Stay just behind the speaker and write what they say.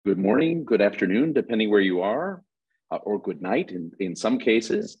Good morning, good afternoon, depending where you are, or good night in some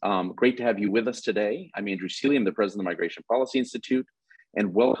cases. Great to have you with us today. I'm Andrew Seeley, I'm the president of the Migration Policy Institute,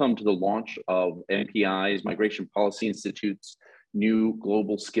 and welcome to the launch of MPI's Migration Policy Institute's new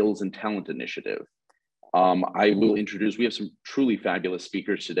Global Skills and Talent Initiative. We have some truly fabulous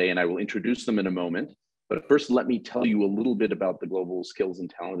speakers today, and I will introduce them in a moment. But first, let me tell you a little bit about the Global Skills and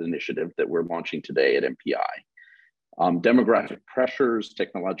Talent Initiative that we're launching today at MPI. Demographic pressures,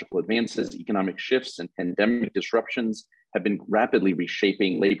 technological advances, economic shifts, and pandemic disruptions have been rapidly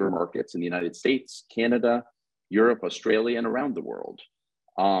reshaping labor markets in the United States, Canada, Europe, Australia, and around the world,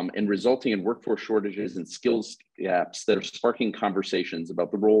 and resulting in workforce shortages and skills gaps that are sparking conversations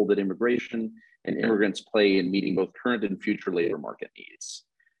about the role that immigration and immigrants play in meeting both current and future labor market needs.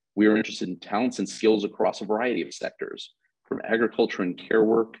 We are interested in talents and skills across a variety of sectors, from agriculture and care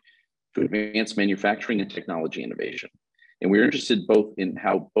work to advanced manufacturing and technology innovation. And we're interested both in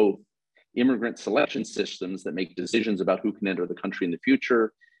how both immigrant selection systems that make decisions about who can enter the country in the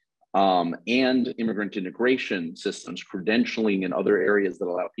future and immigrant integration systems, credentialing in other areas that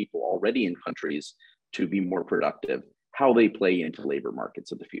allow people already in countries to be more productive, how they play into labor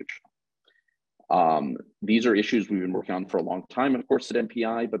markets of the future. These are issues we've been working on for a long time, of course, at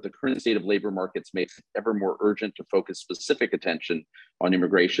MPI, but the current state of labor markets makes it ever more urgent to focus specific attention on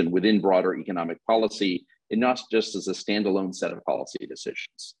immigration within broader economic policy, and not just as a standalone set of policy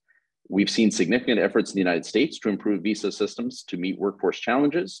decisions. We've seen significant efforts in the United States to improve visa systems to meet workforce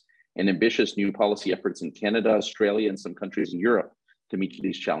challenges, and ambitious new policy efforts in Canada, Australia, and some countries in Europe to meet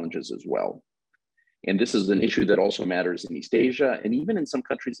these challenges as well. And this is an issue that also matters in East Asia and even in some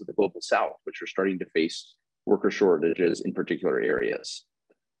countries of the global South, which are starting to face worker shortages in particular areas.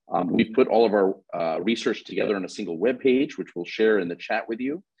 We've put all of our research together on a single web page, which we'll share in the chat with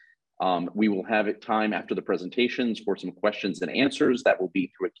you. We will have time after the presentations for some questions and answers. That will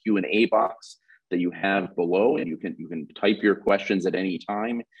be through a Q&A box that you have below, and you can type your questions at any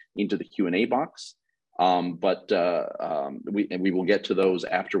time into the Q&A box. We will get to those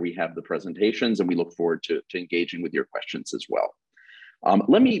after we have the presentations, and we look forward to engaging with your questions as well.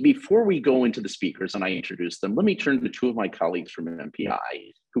 Before we go into the speakers and I introduce them, let me turn to two of my colleagues from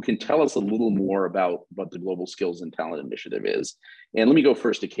MPI who can tell us a little more about what the Global Skills and Talent Initiative is. And let me go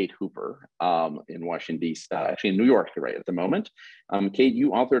first to Kate Hooper in Washington, D.C., actually in New York right at the moment. Kate,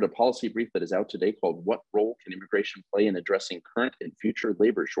 you authored a policy brief that is out today called "What Role Can Immigration Play in Addressing Current and Future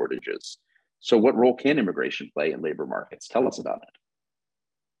Labor Shortages?" So what role can immigration play in labor markets? Tell us about it.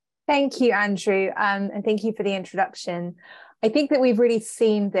 Thank you, Andrew, and thank you for the introduction. I think that we've really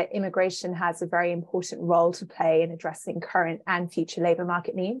seen that immigration has a very important role to play in addressing current and future labor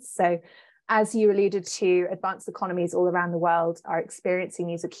market needs. So as you alluded to, advanced economies all around the world are experiencing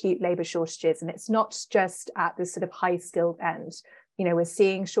these acute labor shortages, and it's not just at the sort of high-skilled end. You know, we're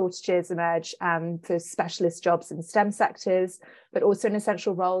seeing shortages emerge for specialist jobs in STEM sectors, but also in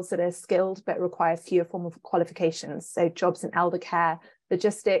essential roles that are skilled but require fewer formal qualifications. So jobs in elder care,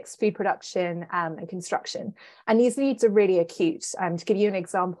 logistics, food production, and construction. And these needs are really acute. To give you an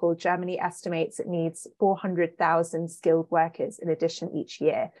example, Germany estimates it needs 400,000 skilled workers in addition each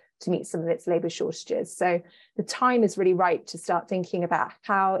year to meet some of its labor shortages. So the time is really ripe to start thinking about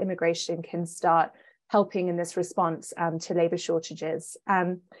how immigration can start helping in this response to labor shortages.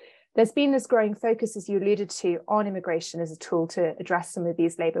 There's been this growing focus, as you alluded to, on immigration as a tool to address some of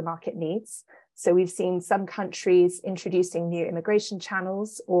these labor market needs. So we've seen some countries introducing new immigration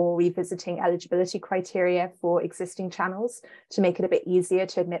channels or revisiting eligibility criteria for existing channels to make it a bit easier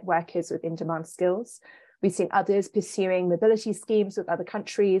to admit workers with in-demand skills. We've seen others pursuing mobility schemes with other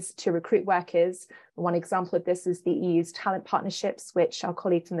countries to recruit workers. One example of this is the EU's talent partnerships, which our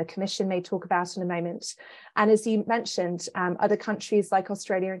colleague from the Commission may talk about in a moment. And as you mentioned, other countries like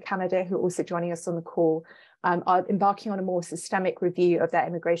Australia and Canada, who are also joining us on the call, are embarking on a more systemic review of their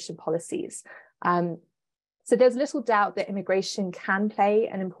immigration policies. So there's little doubt that immigration can play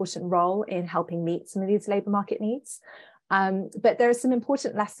an important role in helping meet some of these labour market needs. But there are some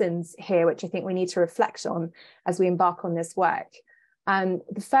important lessons here, which I think we need to reflect on as we embark on this work.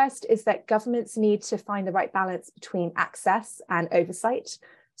 The first is that governments need to find the right balance between access and oversight.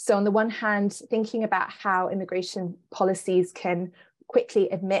 So on the one hand, thinking about how immigration policies can quickly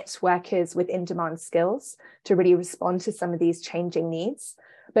admit workers with in-demand skills to really respond to some of these changing needs,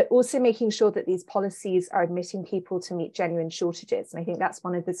 but also making sure that these policies are admitting people to meet genuine shortages. And I think that's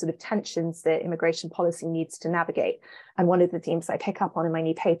one of the sort of tensions that immigration policy needs to navigate, and one of the themes I pick up on in my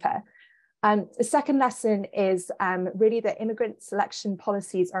new paper. The second lesson is really that immigrant selection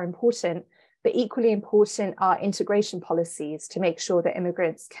policies are important, But equally important are integration policies to make sure that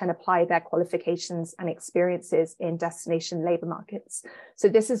immigrants can apply their qualifications and experiences in destination labour markets. So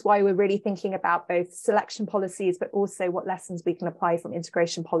this is why we're really thinking about both selection policies, but also what lessons we can apply from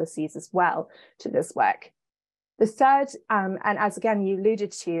integration policies as well to this work. The third, and as again you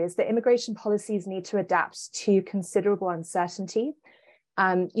alluded to, is that immigration policies need to adapt to considerable uncertainty.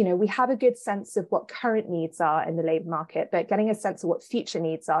 We have a good sense of what current needs are in the labour market, but getting a sense of what future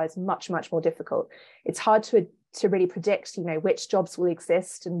needs are is much, much more difficult. It's hard to really predict, which jobs will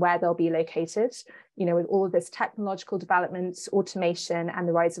exist and where they'll be located, with all of this technological development, automation, and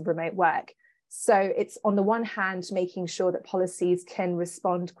the rise of remote work. So it's on the one hand, making sure that policies can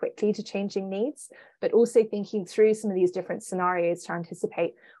respond quickly to changing needs, but also thinking through some of these different scenarios to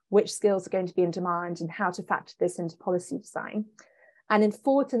anticipate which skills are going to be in demand and how to factor this into policy design. And then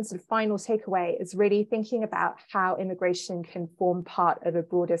fourth and sort of final takeaway is really thinking about how immigration can form part of a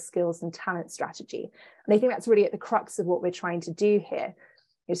broader skills and talent strategy. And I think that's really at the crux of what we're trying to do here.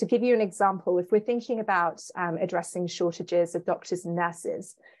 To give you an example, if we're thinking about addressing shortages of doctors and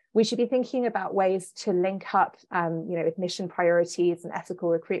nurses, we should be thinking about ways to link up admission priorities and ethical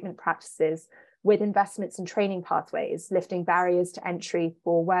recruitment practices with investments in training pathways, lifting barriers to entry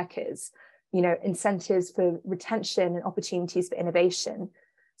for workers, incentives for retention and opportunities for innovation.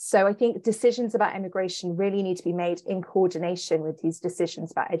 So I think decisions about immigration really need to be made in coordination with these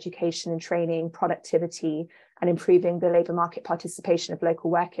decisions about education and training, productivity, and improving the labour market participation of local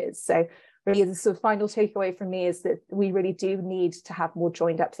workers. So really the sort of final takeaway from me is that we really do need to have more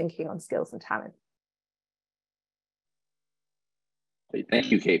joined up thinking on skills and talent. Thank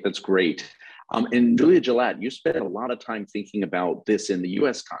you, Kate. That's great. And Julia Jaddou, you spent a lot of time thinking about this in the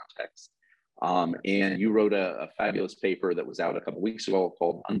US context. And you wrote a fabulous paper that was out a couple of weeks ago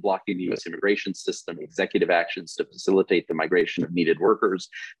called Unblocking the U.S. Immigration System, Executive Actions to Facilitate the Migration of Needed Workers.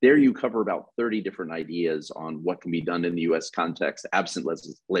 There you cover about 30 different ideas on what can be done in the U.S. context, absent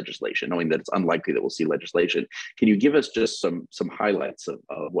legislation, knowing that it's unlikely that we'll see legislation. Can you give us just some highlights of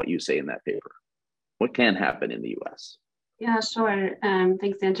what you say in that paper? What can happen in the U.S.? Yeah, sure.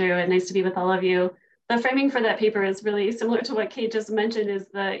 Thanks, Andrew, and nice to be with all of you. The framing for that paper is really similar to what Kate just mentioned, is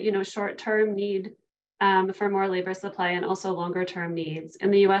the short-term need for more labor supply and also longer-term needs.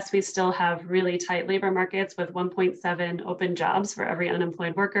 In the US, we still have really tight labor markets with 1.7 open jobs for every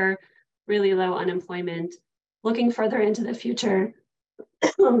unemployed worker, really low unemployment. Looking further into the future,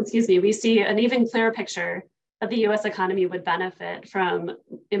 excuse me, we see an even clearer picture that the US economy would benefit from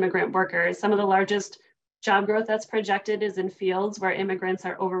immigrant workers. Some of the largest job growth that's projected is in fields where immigrants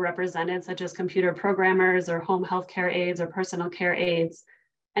are overrepresented, such as computer programmers or home health care aides or personal care aides.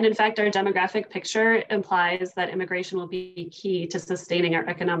 And in fact, our demographic picture implies that immigration will be key to sustaining our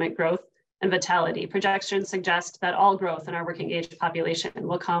economic growth and vitality. Projections suggest that all growth in our working age population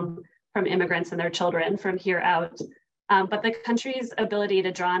will come from immigrants and their children from here out. But the country's ability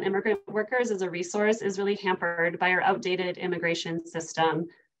to draw on immigrant workers as a resource is really hampered by our outdated immigration system.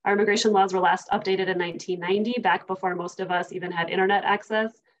 Our immigration laws were last updated in 1990, back before most of us even had internet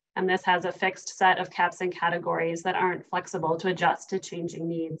access. And this has a fixed set of caps and categories that aren't flexible to adjust to changing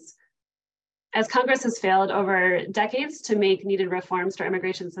needs. As Congress has failed over decades to make needed reforms to our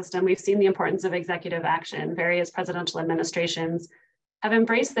immigration system, we've seen the importance of executive action. Various presidential administrations have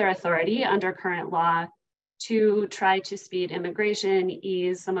embraced their authority under current law to try to speed immigration,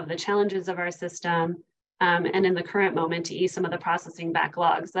 ease some of the challenges of our system, and in the current moment to ease some of the processing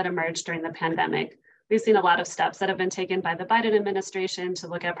backlogs that emerged during the pandemic. We've seen a lot of steps that have been taken by the Biden administration to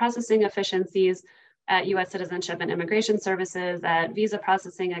look at processing efficiencies at US Citizenship and Immigration Services, at visa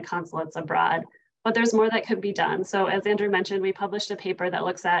processing at consulates abroad, but there's more that could be done. So as Andrew mentioned, we published a paper that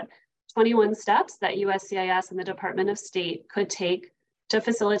looks at 21 steps that USCIS and the Department of State could take to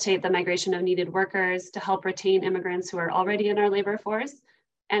facilitate the migration of needed workers, to help retain immigrants who are already in our labor force,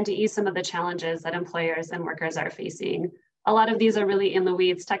 and to ease some of the challenges that employers and workers are facing. A lot of these are really in the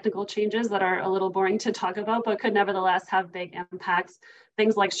weeds, technical changes that are a little boring to talk about, but could nevertheless have big impacts.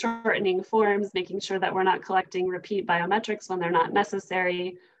 Things like shortening forms, making sure that we're not collecting repeat biometrics when they're not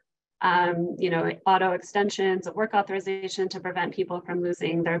necessary, auto extensions of work authorization to prevent people from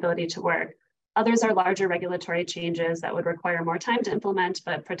losing their ability to work. Others are larger regulatory changes that would require more time to implement,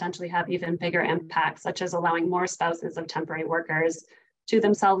 but potentially have even bigger impacts, such as allowing more spouses of temporary workers to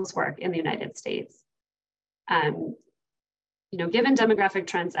themselves work in the United States. Given demographic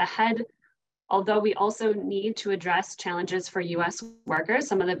trends ahead, although we also need to address challenges for US workers,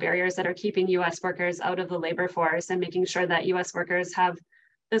 some of the barriers that are keeping US workers out of the labor force and making sure that US workers have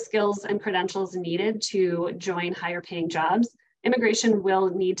the skills and credentials needed to join higher paying jobs, immigration will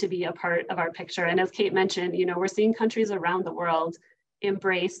need to be a part of our picture. And as Kate mentioned, we're seeing countries around the world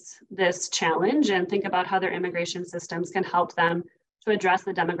embrace this challenge and think about how their immigration systems can help them to address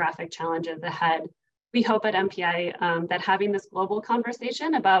the demographic challenges ahead. We hope at MPI that having this global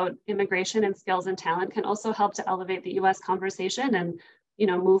conversation about immigration and skills and talent can also help to elevate the US conversation and,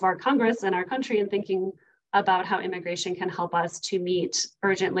 move our Congress and our country in thinking about how immigration can help us to meet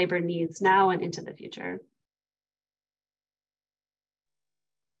urgent labor needs now and into the future.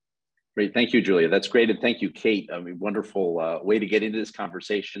 Great, thank you, Julia. That's great, and thank you, Kate. I mean, wonderful way to get into this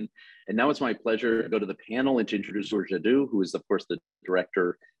conversation. And now it's my pleasure to go to the panel and to introduce Jaddou, who is, of course, the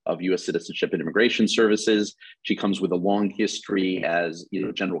Director of U.S. Citizenship and Immigration Services. She comes with a long history as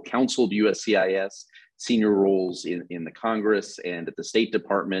General Counsel to USCIS, senior roles in the Congress and at the State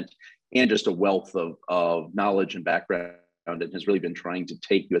Department, and just a wealth of knowledge and background, and has really been trying to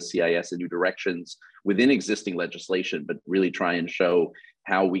take USCIS in new directions within existing legislation, but really try and show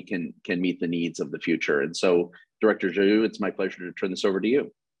how we can meet the needs of the future. And so, Director Jaddou, it's my pleasure to turn this over to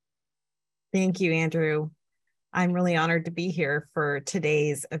you. Thank you, Andrew. I'm really honored to be here for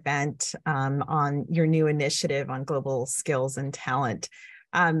today's event on your new initiative on global skills and talent,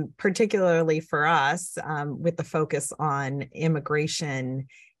 particularly for us with the focus on immigration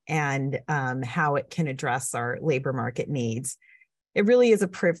and how it can address our labor market needs. It really is a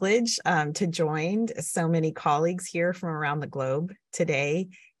privilege to join so many colleagues here from around the globe today,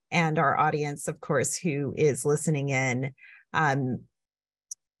 and our audience, of course, who is listening in.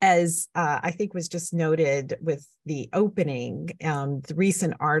 As I think was just noted with the opening, the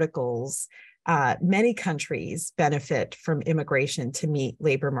recent articles, many countries benefit from immigration to meet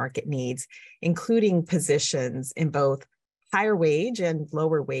labor market needs, including positions in both higher wage and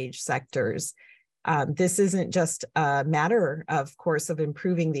lower wage sectors. This isn't just a matter, of course, of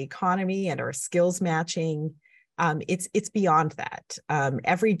improving the economy and our skills matching. It's beyond that.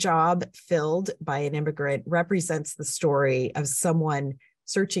 Every job filled by an immigrant represents the story of someone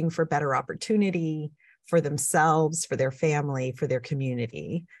searching for better opportunity for themselves, for their family, for their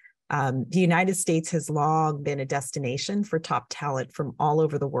community. The United States has long been a destination for top talent from all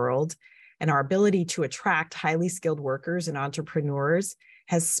over the world, and our ability to attract highly skilled workers and entrepreneurs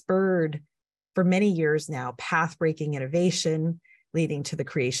has spurred for many years now path-breaking innovation, leading to the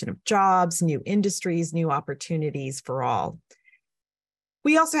creation of jobs, new industries, new opportunities for all.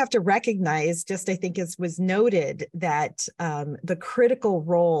 We also have to recognize, just I think as was noted, that the critical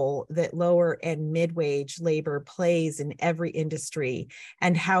role that lower and mid-wage labor plays in every industry,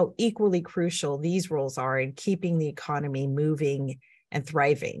 and how equally crucial these roles are in keeping the economy moving and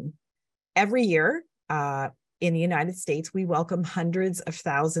thriving. Every year in the United States, we welcome hundreds of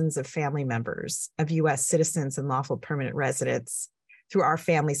thousands of family members of US citizens and lawful permanent residents through our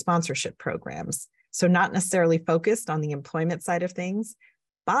family sponsorship programs. So not necessarily focused on the employment side of things,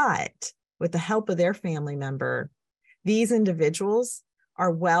 but with the help of their family member, these individuals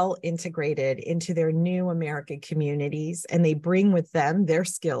are well integrated into their new American communities, and they bring with them their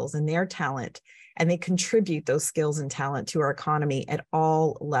skills and their talent, and they contribute those skills and talent to our economy at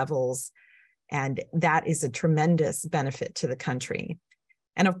all levels. And that is a tremendous benefit to the country.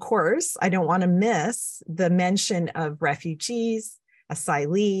 And of course, I don't want to miss the mention of refugees,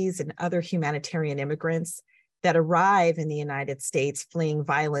 asylees, and other humanitarian immigrants that arrive in the United States fleeing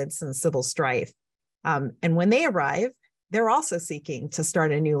violence and civil strife. And when they arrive, they're also seeking to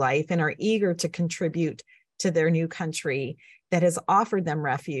start a new life and are eager to contribute to their new country that has offered them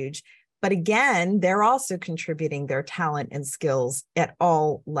refuge. But again, they're also contributing their talent and skills at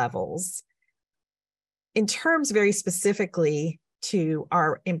all levels. In terms very specifically to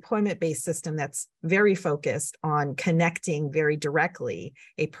our employment-based system that's very focused on connecting very directly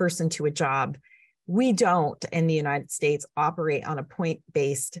a person to a job, we don't in the United States operate on a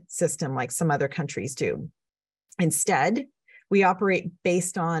point-based system like some other countries do. Instead, we operate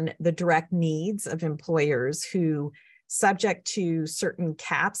based on the direct needs of employers who, subject to certain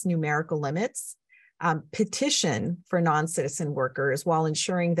caps, numerical limits, petition for non-citizen workers while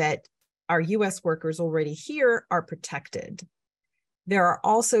ensuring that our US workers already here are protected. There are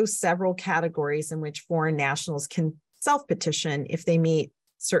also several categories in which foreign nationals can self-petition if they meet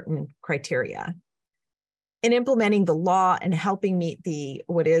certain criteria. In implementing the law and helping meet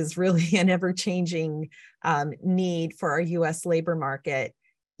what is really an ever-changing need for our US labor market,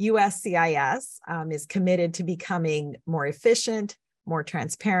 USCIS is committed to becoming more efficient, more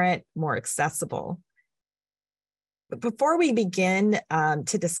transparent, more accessible. But before we begin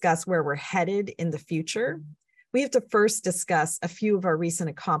to discuss where we're headed in the future, we have to first discuss a few of our recent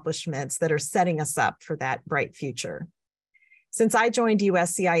accomplishments that are setting us up for that bright future. Since I joined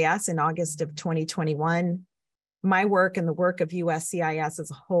USCIS in August of 2021, My work and the work of USCIS as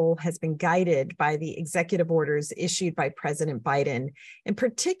a whole has been guided by the executive orders issued by President Biden, and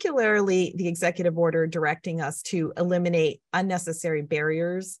particularly the executive order directing us to eliminate unnecessary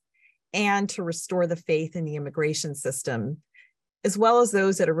barriers and to restore the faith in the immigration system, as well as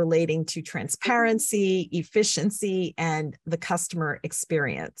those that are relating to transparency, efficiency, and the customer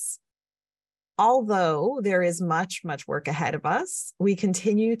experience. Although there is much work ahead of us, we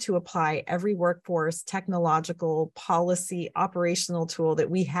continue to apply every workforce, technological, policy, operational tool that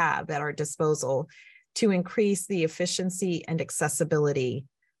we have at our disposal to increase the efficiency and accessibility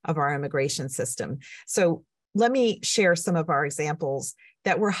of our immigration system. So let me share some of our examples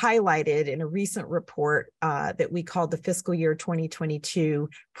that were highlighted in a recent report that we called the Fiscal Year 2022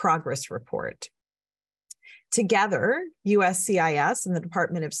 Progress Report. Together, USCIS and the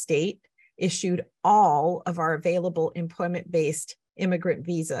Department of State issued all of our available employment-based immigrant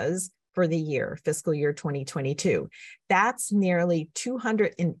visas for the year, fiscal year 2022. That's nearly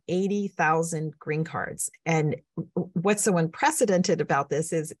 280,000 green cards. And what's so unprecedented about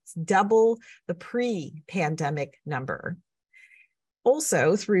this is it's double the pre-pandemic number.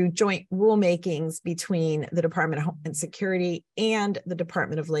 Also, through joint rulemakings between the Department of Homeland Security and the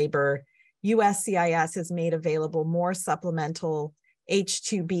Department of Labor, USCIS has made available more supplemental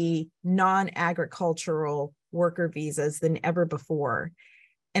H-2B non-agricultural worker visas than ever before.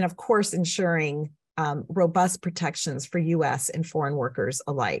 And of course, ensuring robust protections for US and foreign workers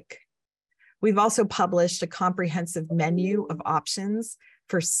alike. We've also published a comprehensive menu of options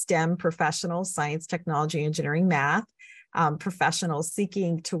for STEM professionals, science, technology, engineering, math, professionals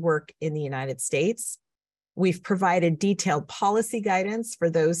seeking to work in the United States. We've provided detailed policy guidance for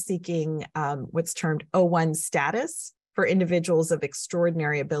those seeking what's termed O1 status for individuals of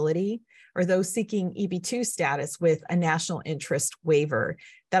extraordinary ability, or those seeking EB2 status with a national interest waiver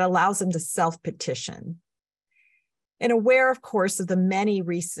that allows them to self-petition. And aware, of course, of the many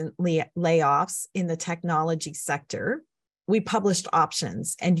recent layoffs in the technology sector, we published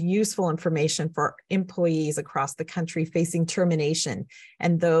options and useful information for employees across the country facing termination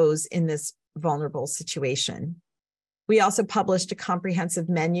and those in this vulnerable situation. We also published a comprehensive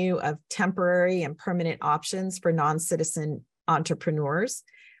menu of temporary and permanent options for non-citizen entrepreneurs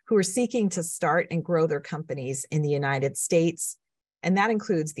who are seeking to start and grow their companies in the United States. And that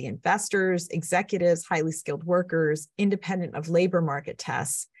includes the investors, executives, highly skilled workers, independent of labor market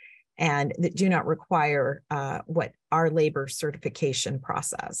tests, and that do not require what our labor certification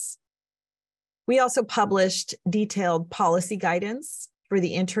process. We also published detailed policy guidance for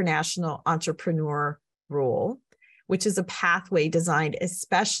the International Entrepreneur Rule, which is a pathway designed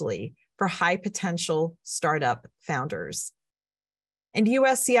especially for high potential startup founders. And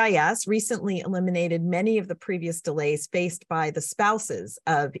USCIS recently eliminated many of the previous delays faced by the spouses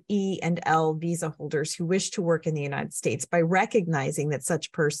of E and L visa holders who wish to work in the United States by recognizing that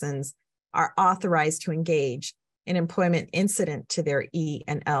such persons are authorized to engage in employment incident to their E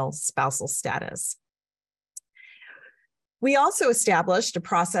and L spousal status. We also established a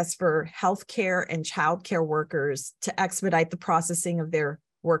process for healthcare and childcare workers to expedite the processing of their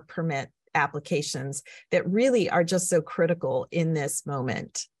work permit applications that really are just so critical in this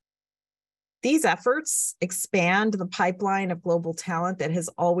moment. These efforts expand the pipeline of global talent that has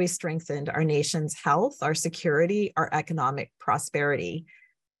always strengthened our nation's health, our security, our economic prosperity.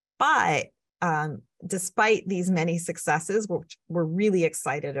 But despite these many successes, which we're really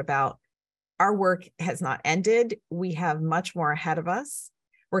excited about, our work has not ended. We have much more ahead of us.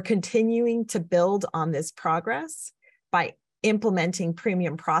 We're continuing to build on this progress by implementing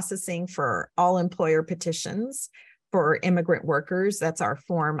premium processing for all employer petitions for immigrant workers. That's our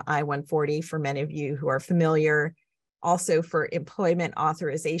Form I-140 for many of you who are familiar. Also for employment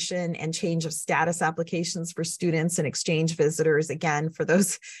authorization and change of status applications for students and exchange visitors. Again, for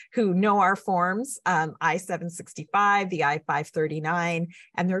those who know our forms, I-765, the I-539,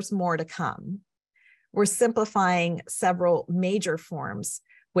 and there's more to come. We're simplifying several major forms,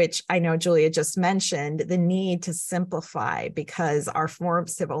 which I know Julia just mentioned, the need to simplify because our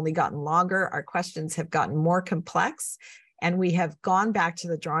forms have only gotten longer, our questions have gotten more complex, and we have gone back to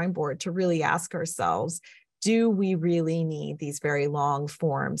the drawing board to really ask ourselves, do we really need these very long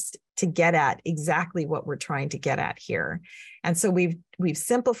forms to get at exactly what we're trying to get at here? And so we've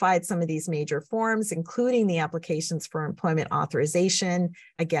simplified some of these major forms, including the applications for employment authorization,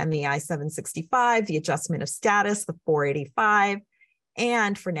 again, the I-765, the adjustment of status, the 485,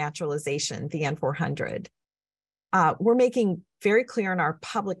 and for naturalization, the N-400. We're making very clear in our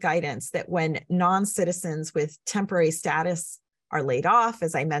public guidance that when non-citizens with temporary status are laid off,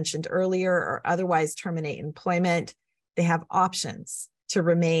 as I mentioned earlier, or otherwise terminate employment, they have options to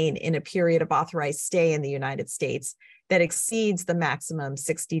remain in a period of authorized stay in the United States that exceeds the maximum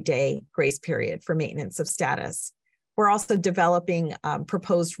 60-day grace period for maintenance of status. We're also developing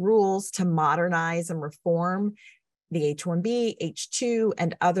proposed rules to modernize and reform the H-1B, H-2,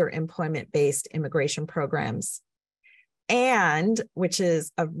 and other employment-based immigration programs. And, which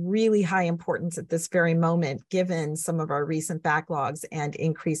is of really high importance at this very moment, given some of our recent backlogs and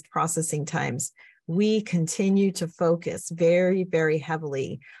increased processing times, we continue to focus very, very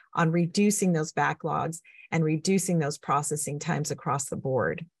heavily on reducing those backlogs and reducing those processing times across the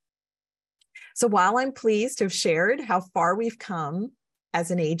board. So while I'm pleased to have shared how far we've come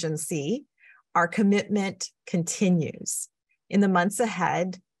as an agency, our commitment continues. In the months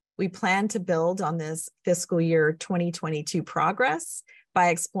ahead, we plan to build on this fiscal year 2022 progress by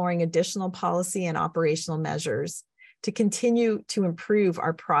exploring additional policy and operational measures to continue to improve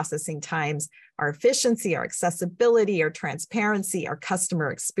our processing times, our efficiency, our accessibility, our transparency, our customer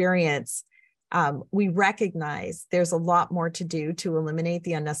experience. We recognize there's a lot more to do to eliminate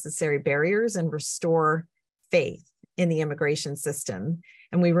the unnecessary barriers and restore faith in the immigration system.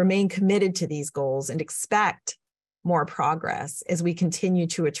 And we remain committed to these goals and expect more progress as we continue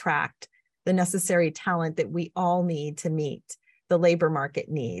to attract the necessary talent that we all need to meet the labor market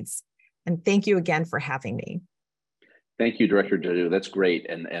needs. And thank you again for having me. Thank you, Director Jaddou. That's great,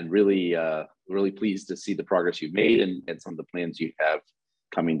 and really, really pleased to see the progress you've made and some of the plans you have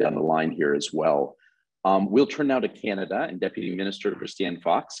coming down the line here as well. We'll turn now to Canada and Deputy Minister Christiane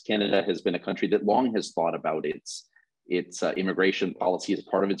Fox. Canada has been a country that long has thought about its immigration policy as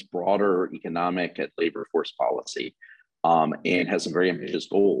part of its broader economic and labor force policy, and has some very ambitious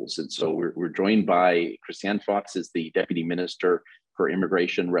goals. And so we're joined by Christiane Fox, is the Deputy Minister for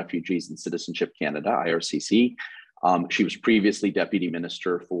Immigration, Refugees and Citizenship Canada, IRCC. She was previously Deputy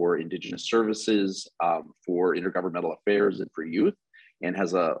Minister for Indigenous Services, for Intergovernmental Affairs and for Youth, and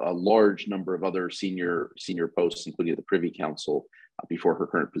has a large number of other senior posts, including the Privy Council, before her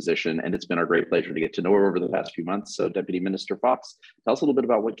current position. And it's been our great pleasure to get to know her over the past few months. So Deputy Minister Fox, tell us a little bit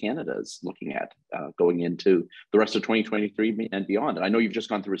about what Canada is looking at going into the rest of 2023 and beyond. And I know you've just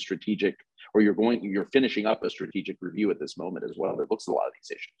gone through a strategic, or you're finishing up a strategic review at this moment as well that looks at a lot of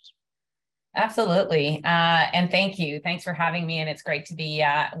these issues. Absolutely. And thank you. Thanks for having me. And it's great to be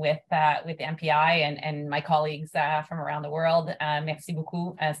with the MPI and my colleagues from around the world. Merci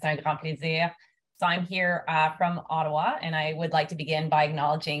beaucoup. C'est un grand plaisir. So I'm here from Ottawa, and I would like to begin by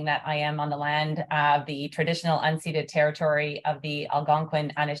acknowledging that I am on the land of the traditional unceded territory of the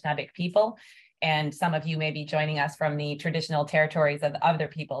Algonquin Anishinaabe people. And some of you may be joining us from the traditional territories of other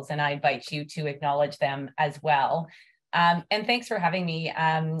peoples, and I invite you to acknowledge them as well. And thanks for having me,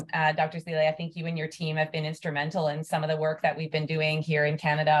 Dr. Seeley. I think you and your team have been instrumental in some of the work that we've been doing here in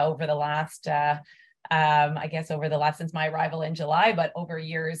Canada over the last, since my arrival in July, but over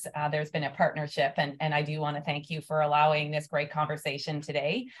years, there's been a partnership. And I do want to thank you for allowing this great conversation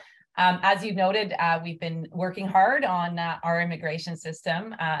today. As you've noted, we've been working hard on our immigration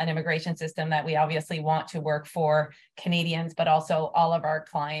system, an immigration system that we obviously want to work for Canadians, but also all of our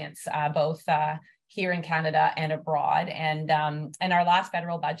clients, both here in Canada and abroad. And our last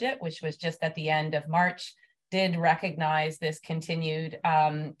federal budget, which was just at the end of March, did recognize this continued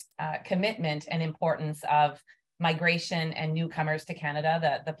commitment and importance of migration and newcomers to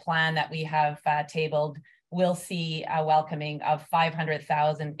Canada. The plan that we have tabled will see a welcoming of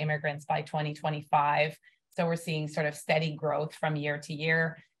 500,000 immigrants by 2025. So we're seeing sort of steady growth from year to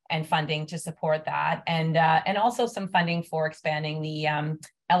year and funding to support that. And also some funding for expanding the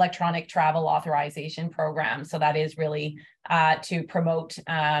electronic travel authorization program. So that is really to promote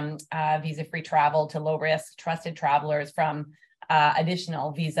visa-free travel to low-risk, trusted travelers from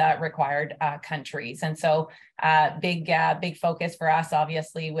additional visa-required countries. And so big focus for us,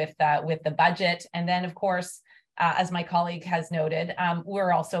 obviously, with the budget. And then, of course, as my colleague has noted,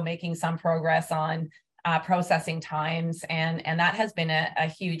 we're also making some progress on processing times. And that has been a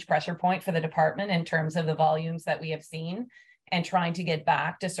huge pressure point for the department in terms of the volumes that we have seen and trying to get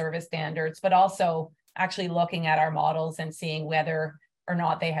back to service standards, but also actually looking at our models and seeing whether or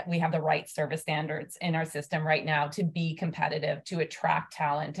not we have the right service standards in our system right now to be competitive, to attract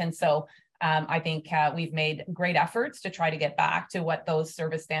talent. And so I think we've made great efforts to try to get back to what those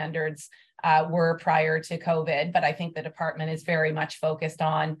service standards were prior to COVID. But I think the department is very much focused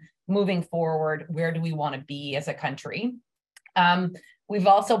on moving forward. Where do we want to be as a country? We've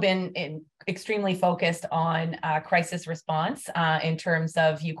also been extremely focused on crisis response in terms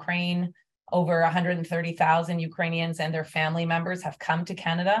of Ukraine. Over 130,000 Ukrainians and their family members have come to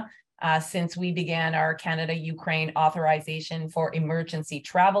Canada since we began our Canada-Ukraine Authorization for Emergency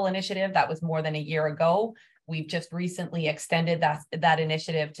Travel initiative. That was more than a year ago. We've just recently extended that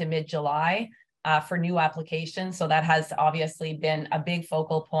initiative to mid-July for new applications. So that has obviously been a big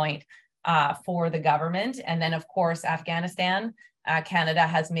focal point for the government. And then, of course, Afghanistan. Canada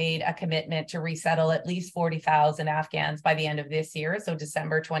has made a commitment to resettle at least 40,000 Afghans by the end of this year, so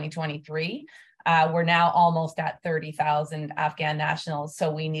December 2023. We're now almost at 30,000 Afghan nationals,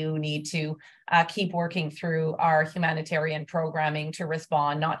 so we need to keep working through our humanitarian programming to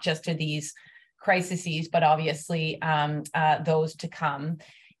respond not just to these crises, but obviously those to come.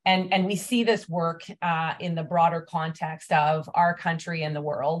 And we see this work in the broader context of our country and the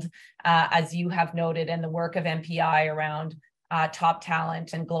world, as you have noted, in the work of MPI around top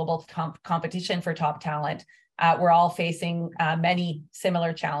talent and global competition for top talent. We're all facing many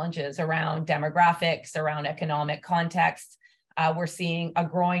similar challenges around demographics, around economic context. We're seeing a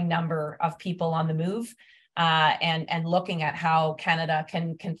growing number of people on the move and looking at how Canada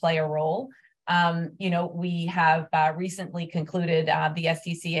can play a role. We have recently concluded the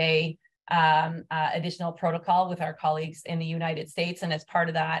SCCA additional protocol with our colleagues in the United States. And as part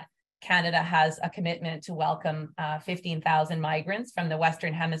of that, Canada has a commitment to welcome 15,000 migrants from the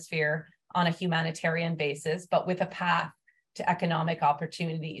Western Hemisphere on a humanitarian basis, but with a path to economic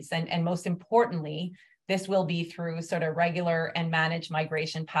opportunities. And most importantly, this will be through sort of regular and managed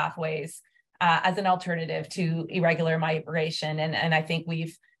migration pathways as an alternative to irregular migration. And I think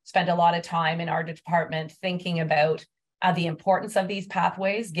we've spent a lot of time in our department thinking about the importance of these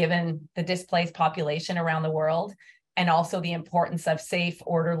pathways, given the displaced population around the world, and also the importance of safe,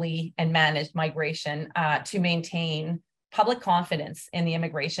 orderly, and managed migration to maintain public confidence in the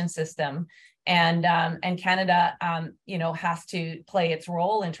immigration system. And Canada, has to play its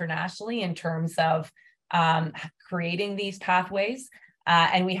role internationally in terms of creating these pathways.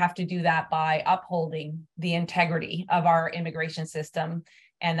 And we have to do that by upholding the integrity of our immigration system.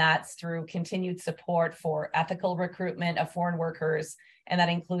 And that's through continued support for ethical recruitment of foreign workers, and that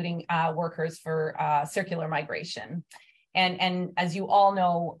including workers for circular migration. And as you all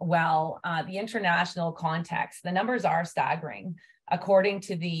know well, the international context, the numbers are staggering. According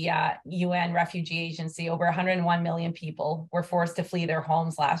to the UN Refugee Agency, over 101 million people were forced to flee their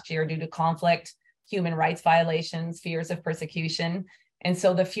homes last year due to conflict, human rights violations, fears of persecution. And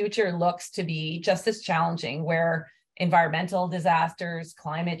so the future looks to be just as challenging, where environmental disasters,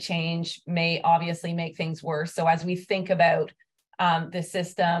 climate change may obviously make things worse. So as we think about the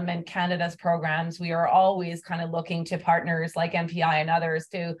system and Canada's programs, we are always kind of looking to partners like MPI and others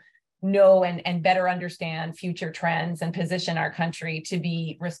to know and better understand future trends and position our country to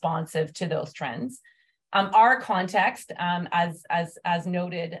be responsive to those trends. Our context, as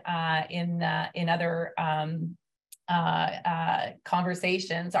noted in other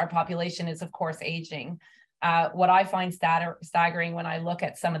conversations, our population is of course aging. What I find staggering when I look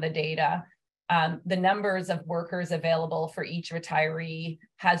at some of the data, the numbers of workers available for each retiree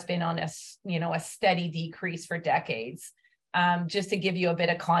has been on a steady decrease for decades. Just to give you a bit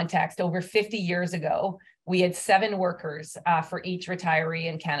of context, over 50 years ago, we had 7 workers for each retiree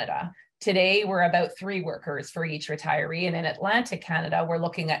in Canada. Today, we're about 3 workers for each retiree. And in Atlantic Canada, we're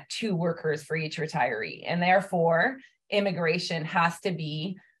looking at 2 workers for each retiree. And therefore, immigration has to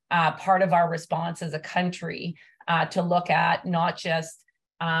be part of our response as a country to look at not just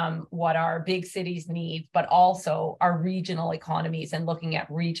what our big cities need, but also our regional economies and looking at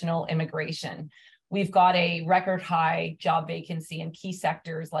regional immigration. We've got a record high job vacancy in key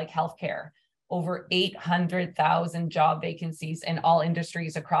sectors like healthcare, over 800,000 job vacancies in all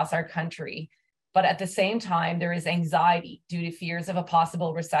industries across our country. But at the same time, there is anxiety due to fears of a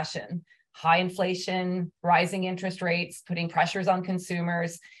possible recession, high inflation, rising interest rates, putting pressures on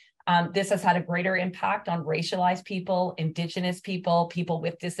consumers. This has had a greater impact on racialized people, Indigenous people, people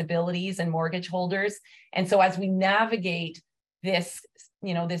with disabilities, and mortgage holders. And so as we navigate this,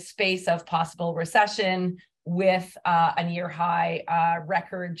 this space of possible recession with a near high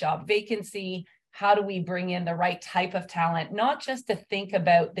record job vacancy, how do we bring in the right type of talent, not just to think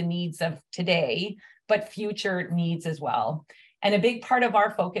about the needs of today, but future needs as well? And a big part of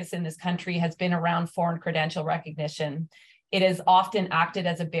our focus in this country has been around foreign credential recognition. It has often acted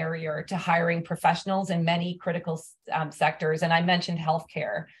as a barrier to hiring professionals in many critical sectors. And I mentioned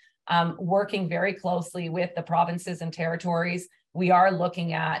healthcare. Working very closely with the provinces and territories, we are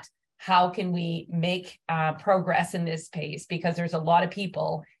looking at how can we make progress in this space, because there's a lot of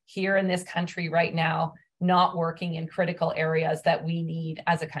people here in this country right now not working in critical areas that we need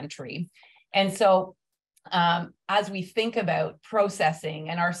as a country. And so as we think about processing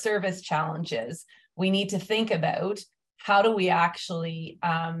and our service challenges, we need to think about how do we actually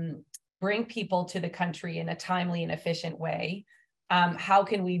bring people to the country in a timely and efficient way, How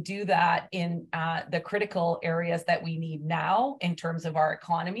can we do that in the critical areas that we need now in terms of our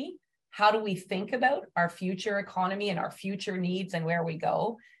economy? How do we think about our future economy and our future needs and where we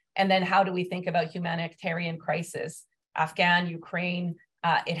go? And then how do we think about humanitarian crisis? Afghan, Ukraine,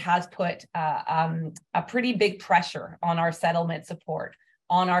 it has put a pretty big pressure on our settlement support,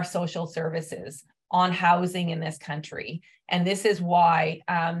 on our social services, on housing in this country. And this is why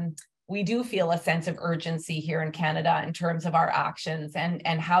we do feel a sense of urgency here in Canada in terms of our actions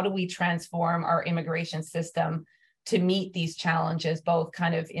and how do we transform our immigration system to meet these challenges, both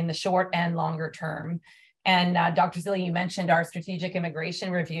kind of in the short and longer term. And Dr. Zilli, you mentioned our strategic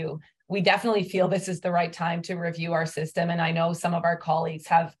immigration review. We definitely feel this is the right time to review our system. And I know some of our colleagues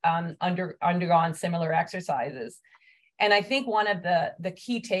have undergone similar exercises. And I think one of the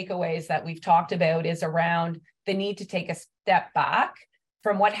key takeaways that we've talked about is around the need to take a step back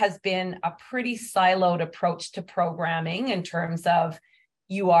from what has been a pretty siloed approach to programming in terms of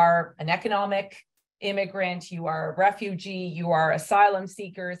you are an economic immigrant, you are a refugee, you are asylum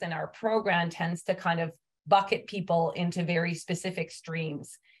seekers, and our program tends to kind of bucket people into very specific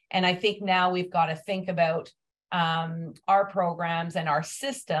streams. And I think now we've got to think about our programs and our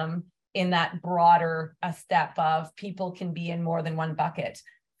system in that broader step of people can be in more than one bucket.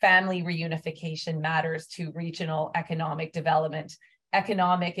 Family reunification matters to regional economic development.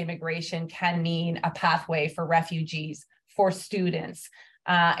 Economic immigration can mean a pathway for refugees, for students.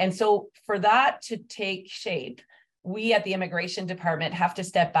 And so for that to take shape, we at the Immigration Department have to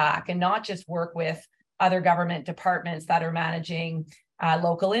step back and not just work with other government departments that are managing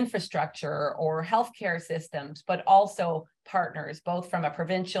local infrastructure or healthcare systems, but also partners, both from a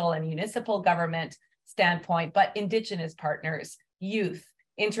provincial and municipal government standpoint, but Indigenous partners, youth,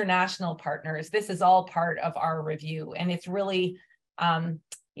 international partners. This is all part of our review. And it's really,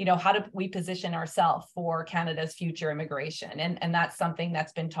 how do we position ourselves for Canada's future immigration? And that's something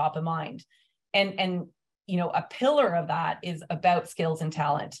that's been top of mind. And a pillar of that is about skills and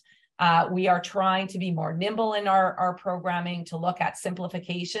talent. We are trying to be more nimble in our programming, to look at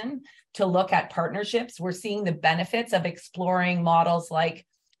simplification, to look at partnerships. We're seeing the benefits of exploring models like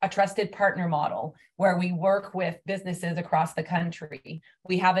a trusted partner model, where we work with businesses across the country.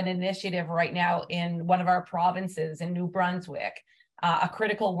 We have an initiative right now in one of our provinces in New Brunswick, a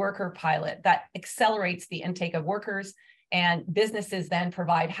critical worker pilot that accelerates the intake of workers, and businesses then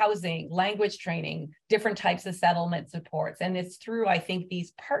provide housing, language training, different types of settlement supports. And it's through, I think,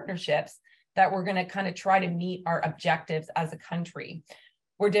 these partnerships that we're going to kind of try to meet our objectives as a country.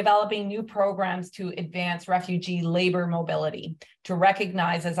 We're developing new programs to advance refugee labor mobility, to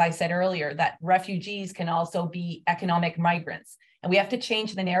recognize, as I said earlier, that refugees can also be economic migrants. And we have to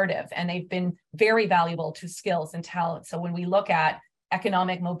change the narrative, and they've been very valuable to skills and talent. So when we look at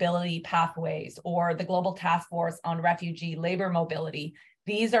economic mobility pathways or the Global Task Force on Refugee Labor Mobility,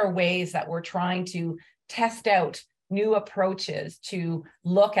 these are ways that we're trying to test out new approaches to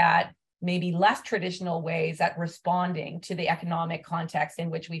look at maybe less traditional ways at responding to the economic context in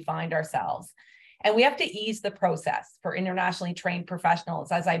which we find ourselves. And we have to ease the process for internationally trained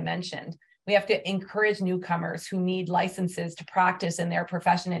professionals, as I mentioned. We have to encourage newcomers who need licenses to practice in their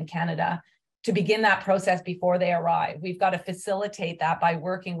profession in Canada to begin that process before they arrive. We've got to facilitate that by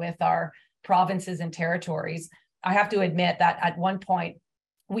working with our provinces and territories. I have to admit that at one point,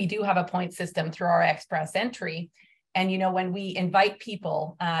 we do have a point system through our express entry. And, when we invite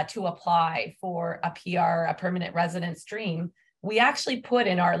people to apply for a PR, a permanent resident stream, we actually put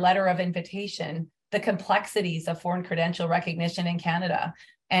in our letter of invitation the complexities of foreign credential recognition in Canada.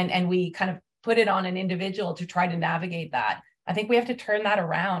 And we kind of put it on an individual to try to navigate that. I think we have to turn that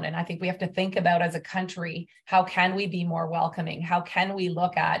around. And I think we have to think about, as a country, how can we be more welcoming? How can we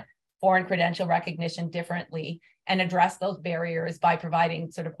look at foreign credential recognition differently and address those barriers by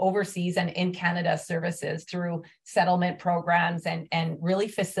providing sort of overseas and in Canada services through settlement programs and really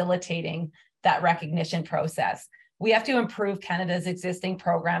facilitating that recognition process. We have to improve Canada's existing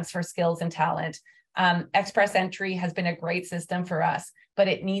programs for skills and talent. Express entry has been a great system for us, but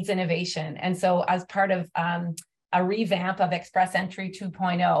it needs innovation. And so as part of a revamp of Express Entry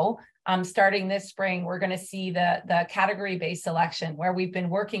 2.0, starting this spring, we're going to see the category-based selection, where we've been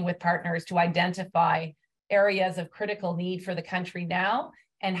working with partners to identify areas of critical need for the country now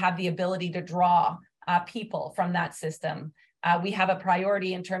and have the ability to draw people from that system. We have a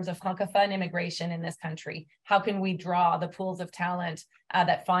priority in terms of francophone immigration in this country. How can we draw the pools of talent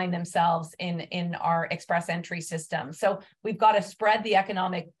that find themselves in our express entry system? So we've got to spread the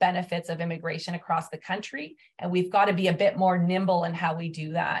economic benefits of immigration across the country, and we've got to be a bit more nimble in how we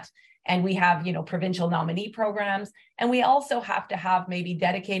do that. And we have, provincial nominee programs, and we also have to have maybe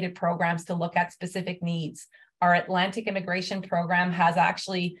dedicated programs to look at specific needs. our Atlantic immigration program has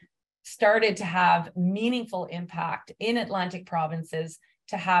actually started to have meaningful impact in Atlantic provinces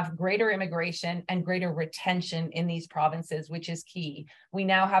to have greater immigration and greater retention in these provinces, which is key. We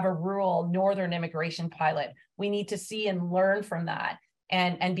now have a rural northern immigration pilot. We need to see and learn from that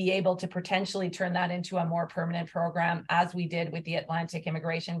and be able to potentially turn that into a more permanent program, as we did with the Atlantic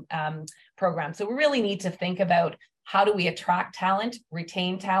immigration program. So we really need to think about how do we attract talent,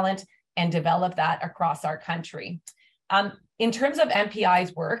 retain talent, and develop that across our country. In terms of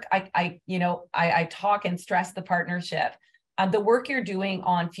MPI's work, I talk and stress the partnership. The work you're doing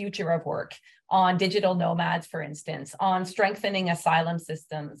on future of work, on digital nomads, for instance, on strengthening asylum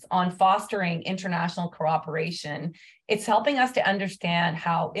systems, on fostering international cooperation, it's helping us to understand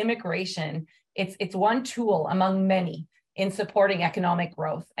how immigration, it's one tool among many in supporting economic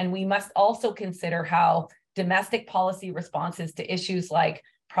growth. And we must also consider how domestic policy responses to issues like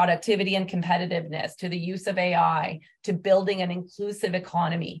productivity and competitiveness, to the use of AI, to building an inclusive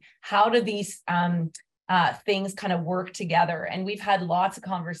economy, how do these things kind of work together? And we've had lots of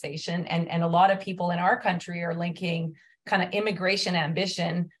conversation, and a lot of people in our country are linking kind of immigration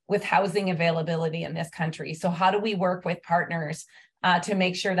ambition with housing availability in this country. So how do we work with partners to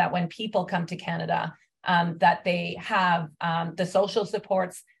make sure that when people come to Canada, that they have the social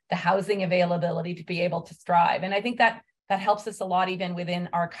supports, the housing availability to be able to thrive? And I think that helps us a lot even within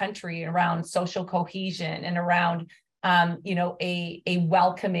our country around social cohesion and around a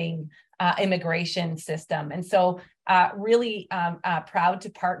welcoming immigration system. And so really proud to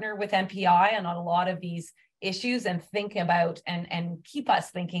partner with MPI on a lot of these issues and think about and keep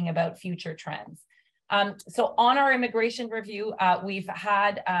us thinking about future trends. So on our immigration review, we've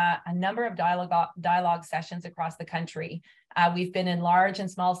had a number of dialogue sessions across the country. We've been in large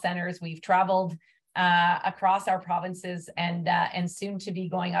and small centers. We've traveled across our provinces and soon to be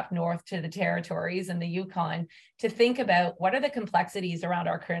going up north to the territories and the Yukon to think about what are the complexities around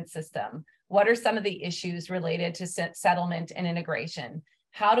our current system? What are some of the issues related to settlement and integration?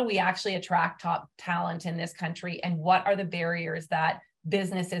 How do we actually attract top talent in this country? And what are the barriers that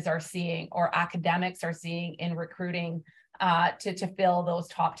businesses are seeing or academics are seeing in recruiting to fill those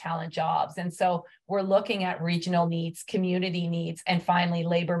top talent jobs? And so we're looking at regional needs, community needs, and finally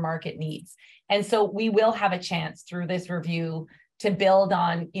labor market needs. And so we will have a chance through this review to build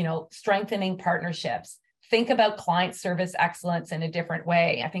on, strengthening partnerships, think about client service excellence in a different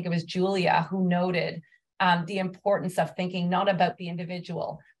way. I think it was Julia who noted the importance of thinking not about the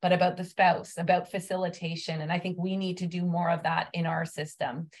individual, but about the spouse, about facilitation. And I think we need to do more of that in our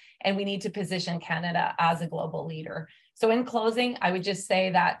system. And we need to position Canada as a global leader. So in closing, I would just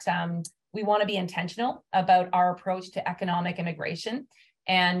say that we want to be intentional about our approach to economic immigration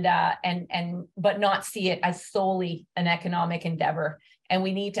but not see it as solely an economic endeavor. And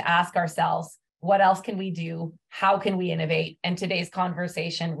we need to ask ourselves, what else can we do? How can we innovate? And today's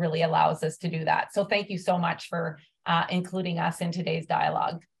conversation really allows us to do that. So thank you so much for including us in today's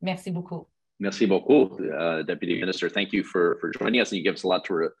dialogue. Merci beaucoup. Merci beaucoup, Deputy Minister. Thank you for joining us, and you give us a lot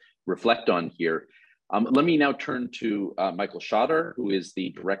to reflect on here. Let me now turn to Michael Schotter, who is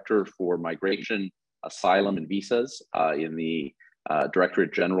the Director for Migration, Asylum and Visas in the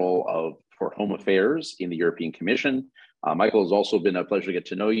Directorate-General for Home Affairs in the European Commission. Michael, has also been a pleasure to get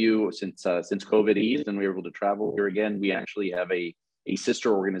to know you since COVID eased and we were able to travel here again. We actually have a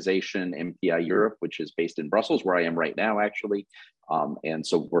sister organization, MPI Europe, which is based in Brussels, where I am right now, actually. And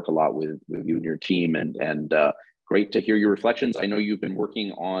so work a lot with you and your team, and great to hear your reflections. I know you've been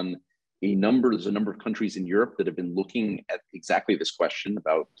working on there's a number of countries in Europe that have been looking at exactly this question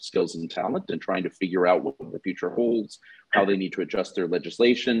about skills and talent and trying to figure out what the future holds, how they need to adjust their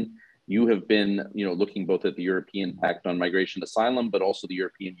legislation. You have been, looking both at the European Pact on Migration and Asylum, but also the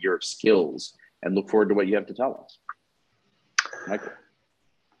European Year of Skills, and look forward to what you have to tell us. Michael.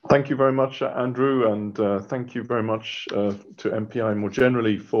 Thank you very much, Andrew, and thank you very much to MPI more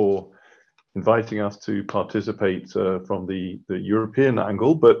generally for inviting us to participate from the European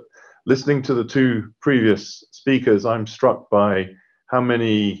angle. But listening to the two previous speakers, I'm struck by how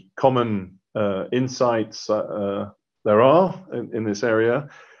many common insights there are in this area,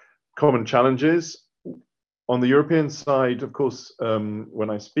 common challenges. On the European side, of course,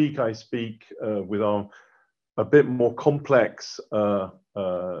 when I speak with a bit more complex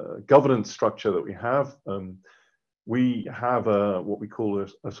governance structure that we have. We have what we call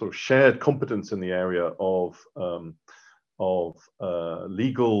a sort of shared competence in the area of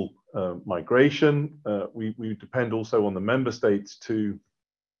legal migration. We depend also on the member states to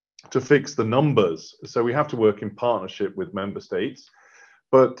fix the numbers. So we have to work in partnership with member states.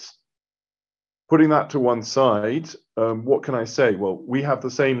 But putting that to one side, what can I say? Well, we have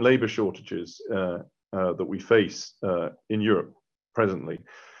the same labor shortages that we face in Europe presently.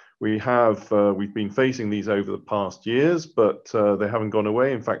 We've been facing these over the past years, but they haven't gone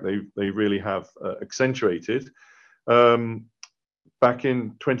away. In fact, they really have accentuated. Back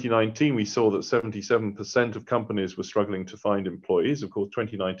in 2019, we saw that 77% of companies were struggling to find employees. Of course,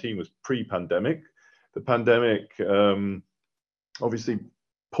 2019 was pre-pandemic. The pandemic obviously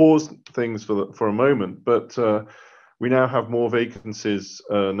paused things for a moment, but we now have more vacancies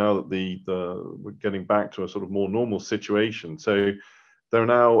now that we're getting back to a sort of more normal situation. So there are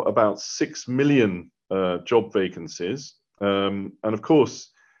now about 6 million job vacancies. And of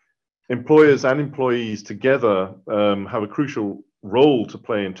course, employers and employees together have a crucial role to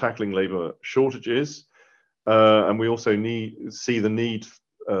play in tackling labour shortages. And we also see the need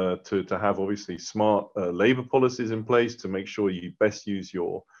to have obviously smart labour policies in place to make sure you best use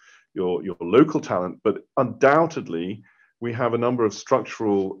your local talent. But undoubtedly, we have a number of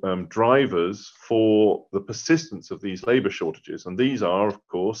structural drivers for the persistence of these labour shortages. And these are, of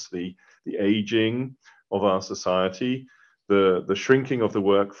course, the ageing of our society, the shrinking of the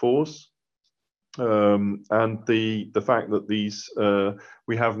workforce, and the fact that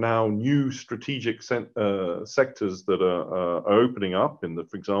we have now new strategic sectors that are opening up,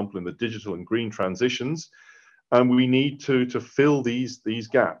 for example, in the digital and green transitions, and we need to fill these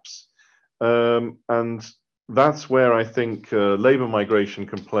gaps. And that's where I think labour migration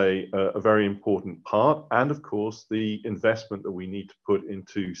can play a very important part, and of course the investment that we need to put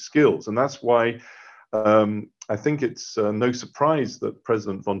into skills. And that's why I think it's no surprise that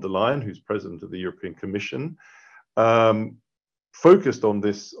President von der Leyen, who's President of the European Commission, focused on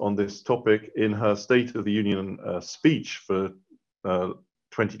this topic in her State of the Union speech for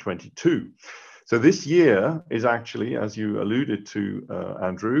 2022. So this year is actually, as you alluded to,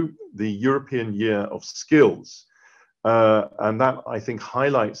 Andrew, the European Year of Skills. And that, I think,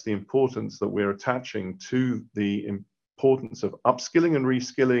 highlights the importance that we're attaching to the importance of upskilling and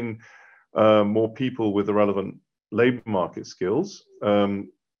reskilling more people with the relevant labour market skills. Our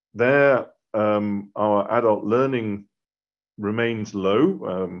adult learning remains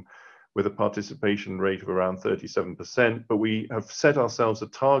low, with a participation rate of around 37%, but we have set ourselves a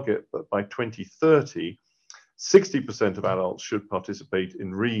target that by 2030, 60% of adults should participate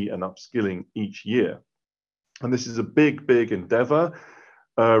in and upskilling each year. And this is a big, big endeavour,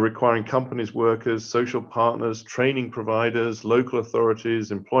 requiring companies, workers, social partners, training providers, local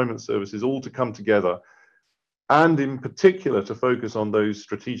authorities, employment services, all to come together, and in particular to focus on those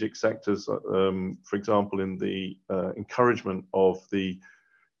strategic sectors, for example, in the encouragement of the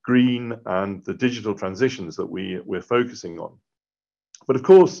green and the digital transitions that we're focusing on. But of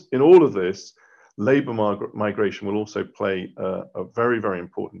course, in all of this, labour migration will also play a very, very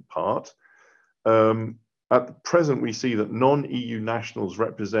important part. At the present, we see that non-EU nationals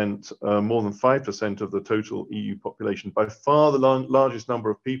represent more than 5% of the total EU population. By far the largest number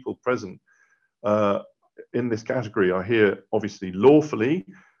of people present in this category are here, obviously, lawfully,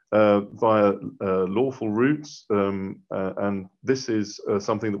 via lawful routes, and this is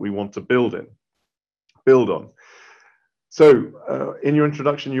something that we want to build on. So in your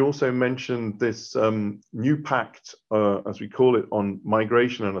introduction, you also mentioned this new pact, as we call it, on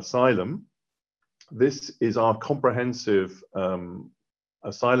migration and asylum. This is our comprehensive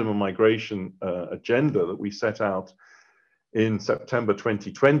asylum and migration agenda that we set out in September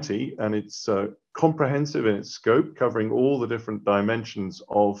 2020, and it's comprehensive in its scope, covering all the different dimensions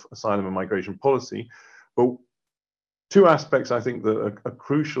of asylum and migration policy. But two aspects I think that are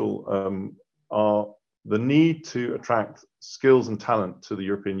crucial are the need to attract skills and talent to the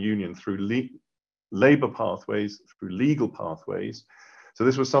European Union through labour pathways, through legal pathways. So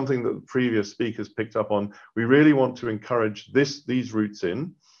this was something that the previous speakers picked up on. We really want to encourage these routes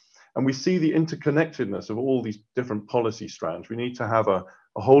in. And we see the interconnectedness of all these different policy strands. We need to have a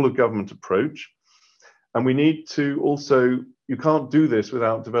whole of government approach. And we need to also, you can't do this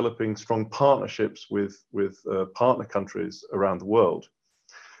without developing strong partnerships with partner countries around the world.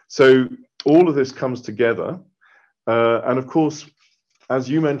 So all of this comes together. And of course, as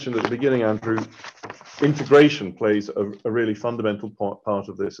you mentioned at the beginning, Andrew, integration plays a really fundamental part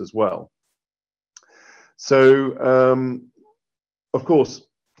of this as well. So, of course,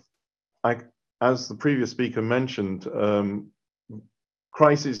 as the previous speaker mentioned,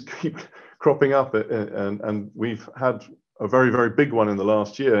 crises keep cropping up, and we've had a very, very big one in the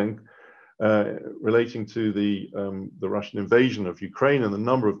last year relating to the Russian invasion of Ukraine and the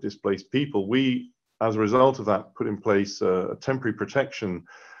number of displaced people. We, as a result of that, put in place a temporary protection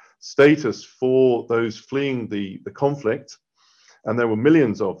status for those fleeing the conflict, and there were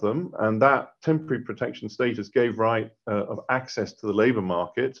millions of them, and that temporary protection status gave right of access to the labour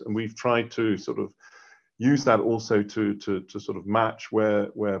market, and we've tried to sort of use that also to sort of match where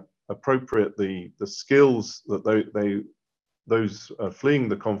appropriate the skills that those fleeing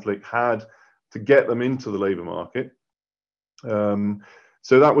the conflict had to get them into the labour market.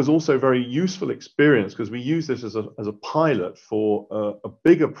 So that was also a very useful experience, because we use this as a pilot for a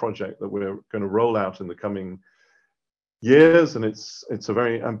bigger project that we're going to roll out in the coming years, and it's a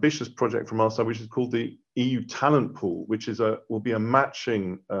very ambitious project from our side, which is called the EU Talent Pool, which is will be a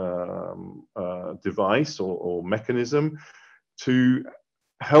matching device or mechanism to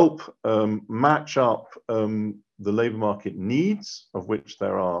help match up the labour market needs, of which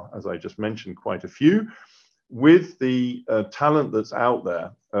there are, as I just mentioned, quite a few, with the talent that's out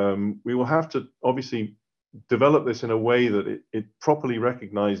there. We will have to obviously develop this in a way that it properly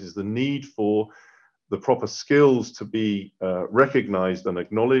recognises the need for the proper skills to be recognized and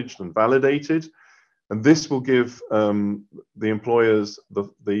acknowledged and validated. And this will give the employers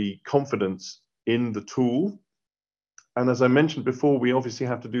the confidence in the tool. And as I mentioned before, we obviously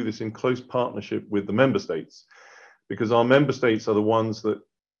have to do this in close partnership with the member states, because our member states are the ones that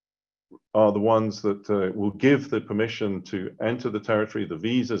will give the permission to enter the territory, the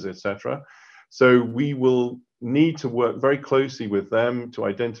visas, etc. So we will need to work very closely with them to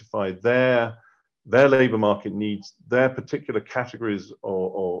identify their labour market needs, their particular categories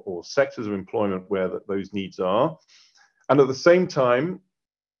or sectors of employment where those needs are. And at the same time,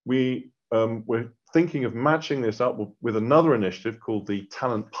 we're thinking of matching this up with another initiative called the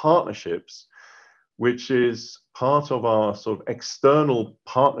Talent Partnerships, which is part of our sort of external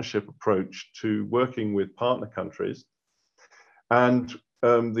partnership approach to working with partner countries. And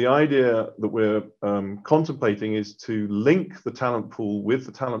the idea that we're contemplating is to link the talent pool with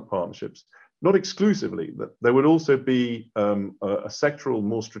the talent partnerships, not exclusively, but there would also be a sectoral,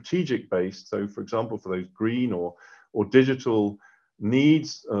 more strategic base. So for example, for those green or digital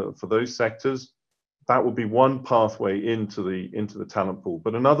needs for those sectors, that would be one pathway into the talent pool.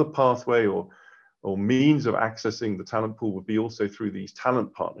 But another pathway or means of accessing the talent pool would be also through these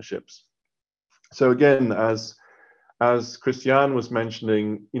talent partnerships. So again, as Christiane was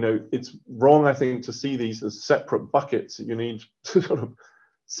mentioning, it's wrong, I think, to see these as separate buckets. You need to sort of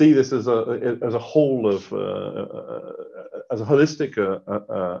see this as a whole of as a holistic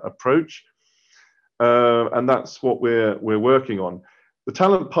approach, and that's what we're working on. The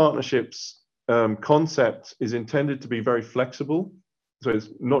talent partnerships concept is intended to be very flexible, so it's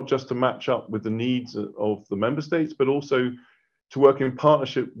not just to match up with the needs of the member states, but also to work in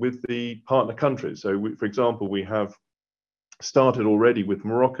partnership with the partner countries. So, for example, we have started already with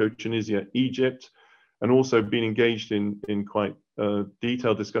Morocco, Tunisia, Egypt, and also been engaged in quite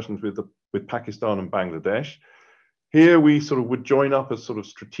detailed discussions with Pakistan and Bangladesh. Here we sort of would join up a sort of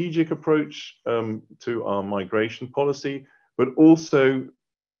strategic approach to our migration policy, but also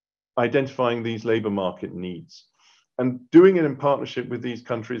identifying these labour market needs. And doing it in partnership with these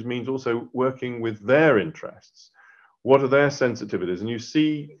countries means also working with their interests. What are their sensitivities? And you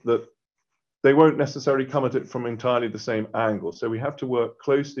see that they won't necessarily come at it from entirely the same angle. So we have to work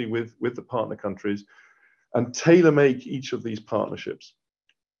closely with the partner countries and tailor-make each of these partnerships.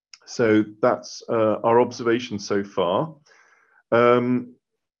 So that's our observation so far.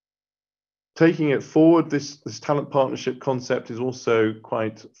 Taking it forward, this talent partnership concept is also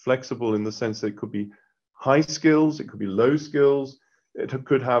quite flexible in the sense that it could be high skills, it could be low skills, it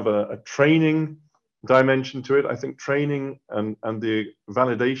could have a training dimension to it. I think training and the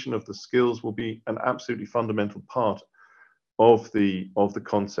validation of the skills will be an absolutely fundamental part of the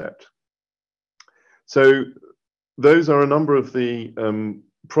concept. So those are a number of the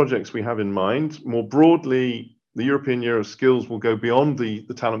projects we have in mind. More broadly, the European Year of Skills will go beyond the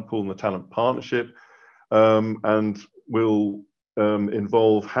talent pool and the talent partnership, and will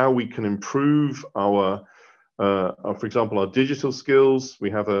involve how we can improve our, for example, our digital skills. We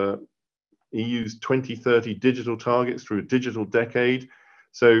have a EU's 2030 digital targets through a digital decade.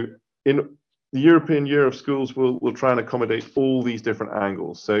 So in the European Year of Skills, we'll try and accommodate all these different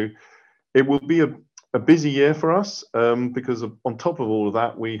angles. So it will be a busy year for us, because on top of all of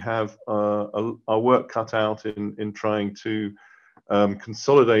that, we have our work cut out in trying to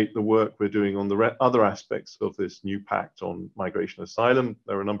consolidate the work we're doing on the other aspects of this new pact on migration and asylum.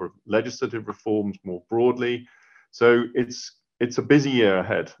 There are a number of legislative reforms more broadly. So it's a busy year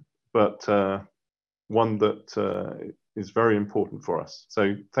ahead, but one that is very important for us.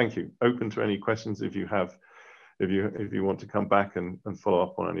 So thank you. Open to any questions if you have, if you want to come back and follow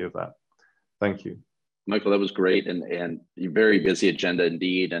up on any of that. Thank you. Michael, that was great, and a very busy agenda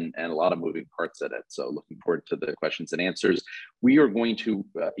indeed, and a lot of moving parts in it. So looking forward to the questions and answers. We are going to,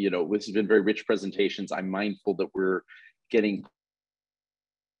 this has been very rich presentations. I'm mindful that we're getting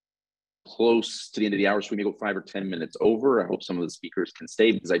close to the end of the hour, so we may go 5 or 10 minutes over. I hope some of the speakers can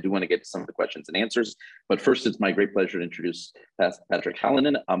stay because I do want to get to some of the questions and answers. But first, it's my great pleasure to introduce Patrick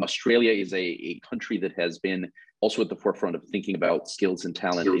Hallinan. Australia is a country that has been also at the forefront of thinking about skills and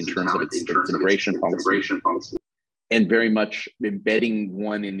talent in terms of its immigration policy, and very much embedding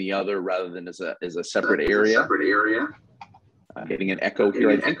one in the other rather than as a separate area. Getting an echo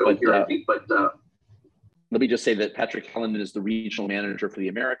here, I think, but let me just say that Patrick Hallinan is the regional manager for the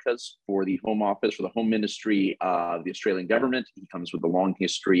Americas for the Home Office, for the Home Ministry of the Australian government. He comes with a long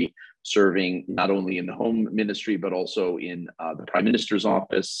history serving not only in the Home Ministry, but also in the Prime Minister's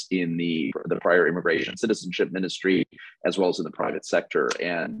office, in the prior Immigration and Citizenship Ministry, as well as in the private sector.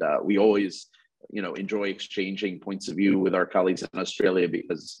 And we always enjoy exchanging points of view with our colleagues in Australia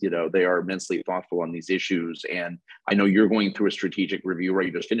because, they are immensely thoughtful on these issues. And I know you're going through a strategic review, or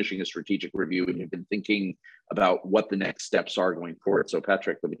you're just finishing a strategic review, and you've been thinking about what the next steps are going forward. So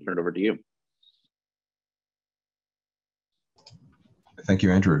Patrick, let me turn it over to you. Thank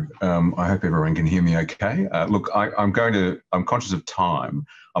you, Andrew. I hope everyone can hear me okay. Look, I'm conscious of time.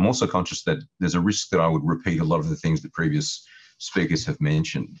 I'm also conscious that there's a risk that I would repeat a lot of the things that previous speakers have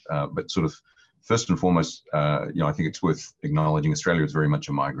mentioned, but sort of first and foremost, I think it's worth acknowledging Australia is very much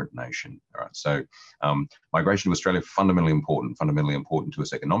a migrant nation. All right, so migration to Australia fundamentally important to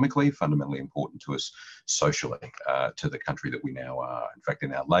us economically, fundamentally important to us socially, to the country that we now are. In fact,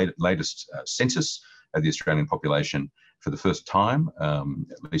 in our latest census of the Australian population, for the first time,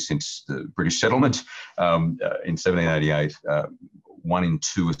 at least since the British settlement in 1788, 1 in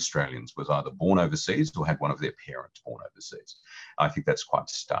 2 Australians was either born overseas or had one of their parents born overseas. I think that's quite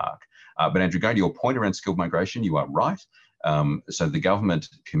stark. But Andrew, going to your point around skilled migration, you are right. So the government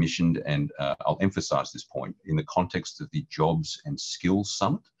commissioned, and I'll emphasise this point, in the context of the Jobs and Skills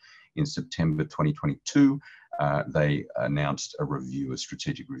Summit in September 2022, they announced a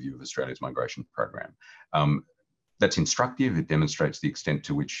strategic review of Australia's migration program. That's instructive. It demonstrates the extent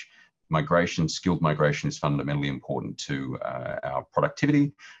to which skilled migration is fundamentally important to our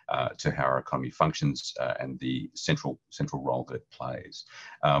productivity, to how our economy functions, and the central role that it plays.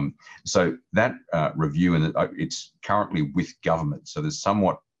 So that review, and it's currently with government. So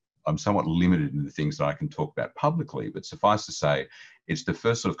I'm somewhat limited in the things that I can talk about publicly, but suffice to say, it's the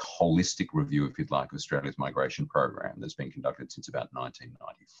first sort of holistic review, if you'd like, of Australia's migration program that's been conducted since about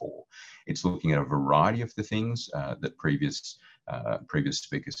 1994. It's looking at a variety of the things that previous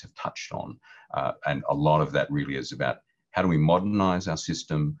speakers have touched on. And a lot of that really is about how do we modernise our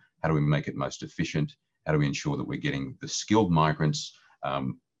system? How do we make it most efficient? How do we ensure that we're getting the skilled migrants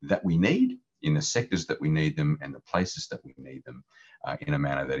that we need in the sectors that we need them and the places that we need them in a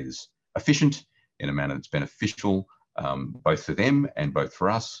manner that is efficient, in a manner that's beneficial, both for them and both for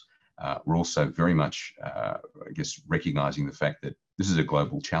us. We're also very much, recognising the fact that this is a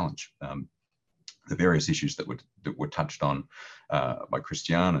global challenge. The various issues that were touched on by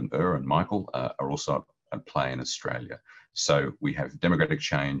Christiane and Michael are also at play in Australia. So we have demographic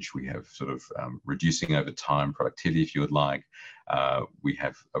change, we have sort of reducing over time productivity, if you would like. We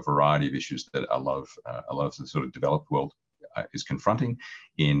have a variety of issues that a lot of the sort of developed world is confronting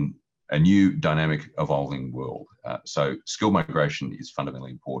in a new, dynamic, evolving world. So skilled migration is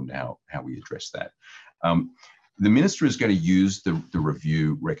fundamentally important to how we address that. The Minister is going to use the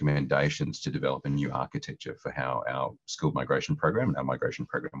review recommendations to develop a new architecture for how our skilled migration program and our migration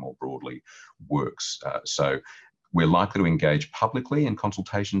program more broadly works. So we're likely to engage publicly in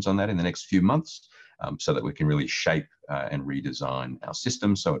consultations on that in the next few months, so that we can really shape and redesign our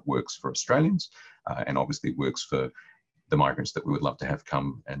system so it works for Australians and obviously works for the migrants that we would love to have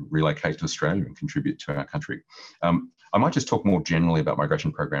come and relocate to Australia and contribute to our country. I might just talk more generally about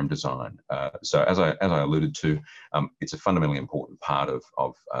migration program design. So as I alluded to, it's a fundamentally important part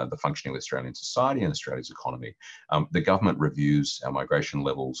of the functioning of Australian society and Australia's economy. The government reviews our migration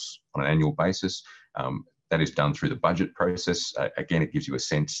levels on an annual basis. That is done through the budget process. Again, it gives you a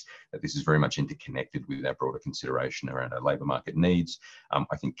sense that this is very much interconnected with our broader consideration around our labour market needs.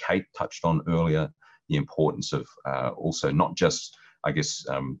 I think Kate touched on earlier the importance of also not just,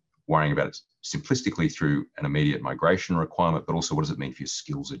 worrying about it simplistically through an immediate migration requirement, but also what does it mean for your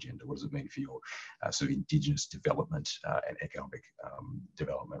skills agenda? What does it mean for your sort of Indigenous development and economic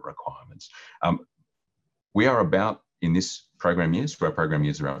development requirements? We are about, in this program years, for our program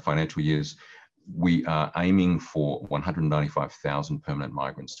years around financial years, we are aiming for 195,000 permanent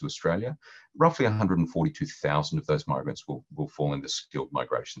migrants to Australia. Roughly 142,000 of those migrants will fall in the skilled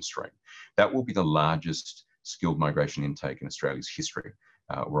migration stream. That will be the largest skilled migration intake in Australia's history.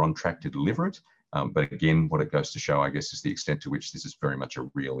 We're on track to deliver it. But again, what it goes to show, I guess, is the extent to which this is very much a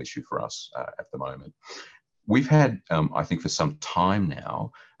real issue for us at the moment. We've had, I think for some time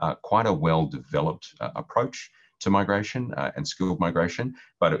now, quite a well-developed approach to migration and skilled migration,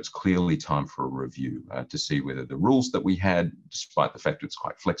 but it's clearly time for a review to see whether the rules that we had, despite the fact that it's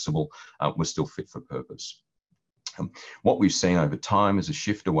quite flexible, were still fit for purpose. What we've seen over time is a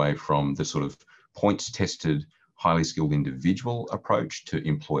shift away from the sort of points-tested, highly skilled individual approach to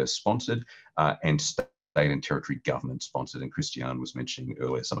employer-sponsored and state and territory government sponsored, and Christiane was mentioning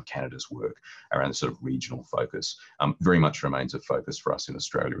earlier some of Canada's work around the sort of regional focus. Very much remains a focus for us in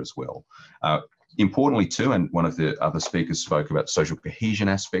Australia as well. Importantly too, and one of the other speakers spoke about social cohesion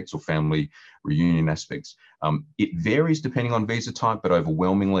aspects or family reunion aspects. It varies depending on visa type, but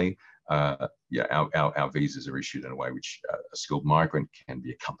overwhelmingly, yeah, our visas are issued in a way which a skilled migrant can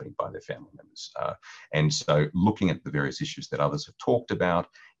be accompanied by their family members. And so looking at the various issues that others have talked about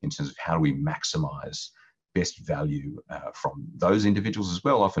in terms of how do we maximise best value from those individuals as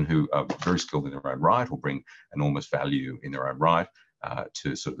well, often who are very skilled in their own right or bring enormous value in their own right,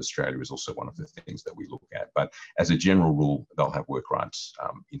 to sort of Australia is also one of the things that we look at. But as a general rule, they'll have work rights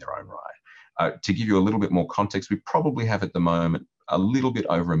in their own right. To give you a little bit more context, we probably have at the moment a little bit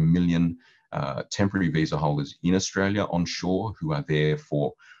over 1 million temporary visa holders in Australia onshore who are there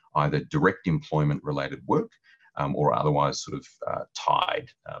for either direct employment related work or otherwise sort of tied.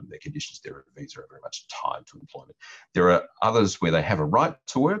 Their conditions there of visa are very much tied to employment. There are others where they have a right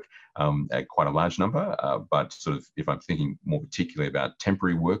to work, quite a large number, but sort of if I'm thinking more particularly about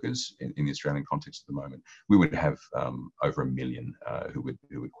temporary workers in the Australian context at the moment, we would have over 1 million who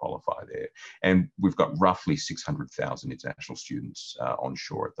would qualify there. And we've got roughly 600,000 international students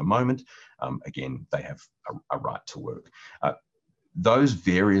onshore at the moment. Again, they have a right to work. Those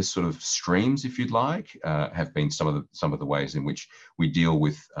various sort of streams, if you'd like, have been some of the ways in which we deal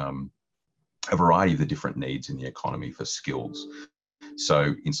with a variety of the different needs in the economy for skills.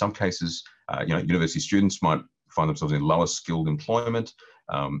 So in some cases, university students might find themselves in lower skilled employment,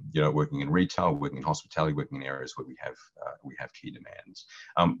 working in retail, working in hospitality, working in areas where we have key demands.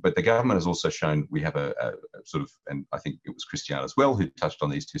 But the government has also shown we have a sort of, and I think it was Christiane as well who touched on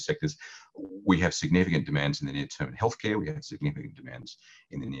these two sectors. We have significant demands in the near term in healthcare. We have significant demands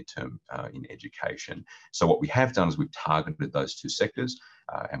in the near term in education. So what we have done is we've targeted those two sectors,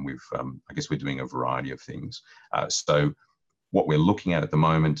 and we've, I guess, we're doing a variety of things. So what we're looking at the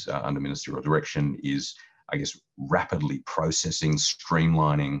moment under ministerial direction is, I guess, rapidly processing,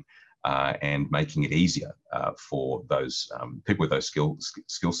 streamlining, and making it easier for those people with those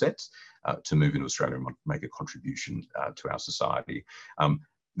skill sets to move into Australia and make a contribution to our society.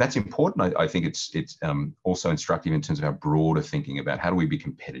 That's important. I think it's also instructive in terms of our broader thinking about how do we be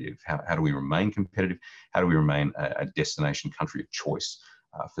competitive? How do we remain competitive? How do we remain a destination country of choice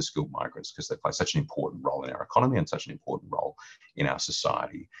for skilled migrants, because they play such an important role in our economy and such an important role in our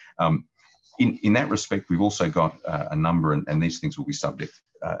society. In that respect, we've also got a number, and these things will be subject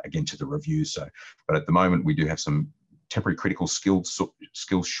again to the review. But at the moment, we do have some temporary critical skills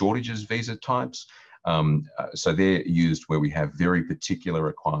shortages visa types. So they're used where we have very particular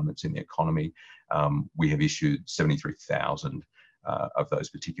requirements in the economy. We have issued 73,000 of those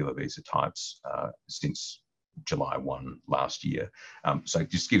particular visa types since July 1 last year. So it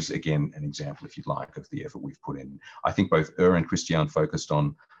just gives, again, an example, if you'd like, of the effort we've put in. I think both and Christiane focused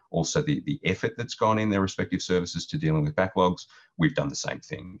on also the effort that's gone in their respective services to dealing with backlogs. We've done the same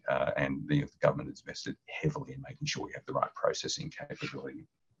thing, and the government has invested heavily in making sure we have the right processing capability.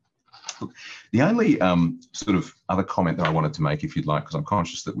 Look, the only sort of other comment that I wanted to make, if you'd like, because I'm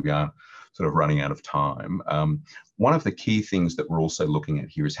conscious that we are sort of running out of time. One of the key things that we're also looking at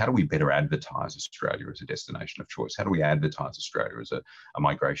here is how do we better advertise Australia as a destination of choice? How do we advertise Australia as a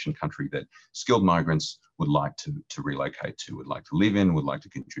migration country that skilled migrants would like to relocate to, would like to live in, would like to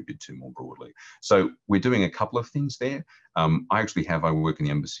contribute to more broadly? So we're doing a couple of things there. I work in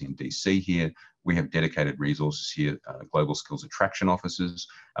the embassy in DC here. We have dedicated resources here, global skills attraction officers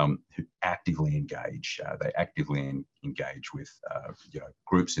who actively engage. They actively engage with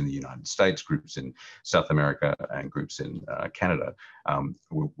groups in the United States, groups in South America, and groups in Canada.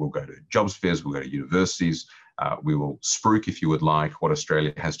 We'll go to jobs fairs, we'll go to universities. We will spruik, if you would like, what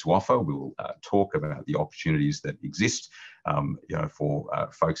Australia has to offer. We will talk about the opportunities that exist for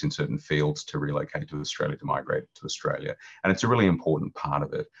folks in certain fields to relocate to Australia, to migrate to Australia. And it's a really important part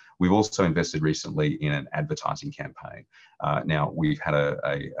of it. We've also invested recently in an advertising campaign. Now, we've had a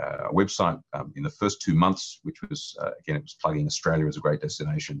website in the first 2 months, which was, again, it was plugging Australia as a great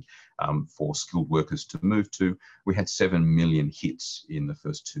destination for skilled workers to move to. We had 7 million hits in the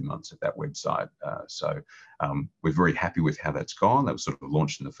first 2 months of that website. So we're very happy with how that's gone. That was sort of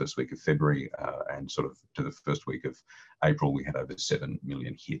launched in the first week of February and sort of to the first week of April, we had over 7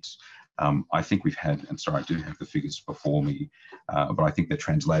 million hits. I think we've had, and sorry, I do have the figures before me, but I think they're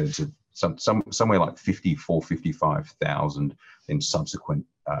translated to somewhere like 55,000 in subsequent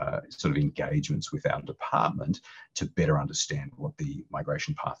sort of engagements with our department to better understand what the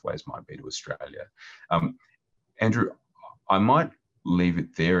migration pathways might be to Australia. Andrew, I might leave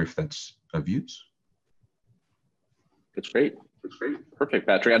it there if that's of use. That's great. That's great. Perfect,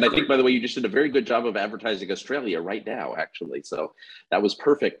 Patrick. And I think, by the way, you just did a very good job of advertising Australia right now, actually. So that was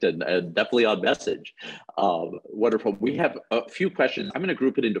perfect and definitely on message. Wonderful. We have a few questions. I'm going to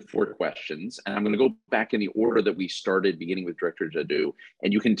group it into 4 questions, and I'm going to go back in the order that we started, beginning with Director Jaddou.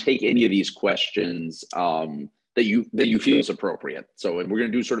 And you can take any of these questions that you feel is appropriate. So, and we're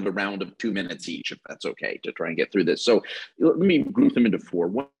going to do sort of a round of 2 minutes each, if that's okay, to try and get through this. So let me group them into 4.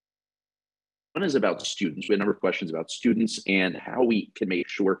 One is about students. We have a number of questions about students and how we can make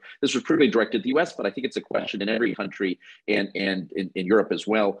sure, this was particularly directed at the US, but I think it's a question in every country and in Europe as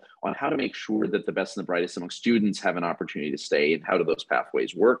well, on how to make sure that the best and the brightest among students have an opportunity to stay, and how do those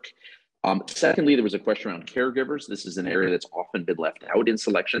pathways work. Secondly, there was a question around caregivers. This is an area that's often been left out in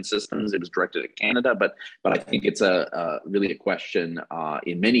selection systems. It was directed at Canada, but I think it's really a question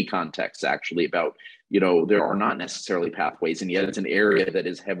in many contexts, actually, about, there are not necessarily pathways, and yet it's an area that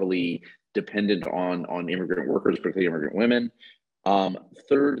is heavily dependent on immigrant workers, particularly immigrant women.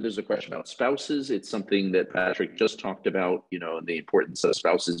 Third, there's a question about spouses. It's something that Patrick just talked about, the importance of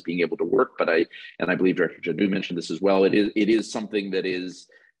spouses being able to work. But I believe Director Jaddou mentioned this as well. It is something that is,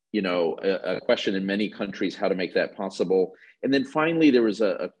 a question in many countries, how to make that possible. And then finally, there was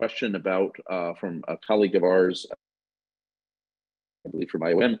a question about from a colleague of ours, I believe from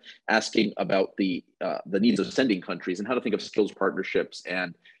IOM, asking about the needs of sending countries and how to think of skills partnerships,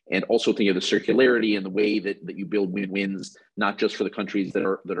 and also think of the circularity and the way that you build win-wins, not just for the countries that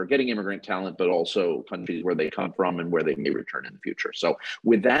are getting immigrant talent, but also countries where they come from and where they may return in the future. So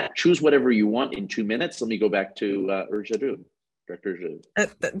with that, choose whatever you want in 2 minutes. Let me go back to Jaddou. Director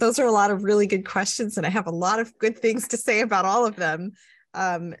Jaddou. Those are a lot of really good questions, and I have a lot of good things to say about all of them.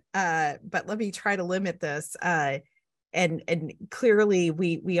 But let me try to limit this. And clearly,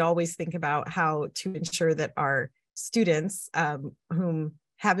 we always think about how to ensure that our students whom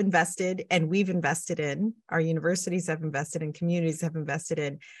have invested, and we've invested in, our universities have invested in, communities have invested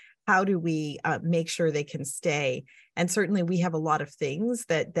in, how do we make sure they can stay? And certainly we have a lot of things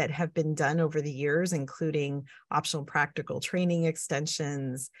that have been done over the years, including optional practical training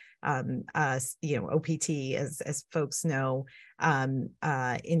extensions, OPT, as folks know,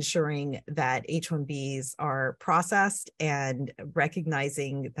 ensuring that H-1Bs are processed and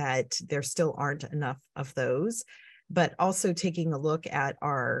recognizing that there still aren't enough of those, but also taking a look at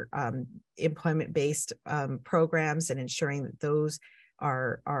our employment-based programs and ensuring that those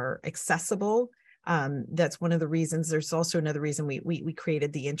are accessible. That's one of the reasons. There's also another reason we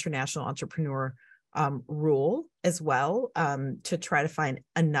created the International Entrepreneur Rule as well, to try to find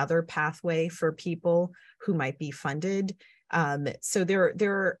another pathway for people who might be funded. So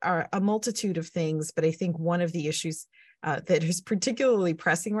there are a multitude of things, but I think one of the issues that is particularly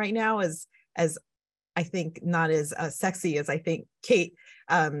pressing right now is, as I think not as sexy as I think Kate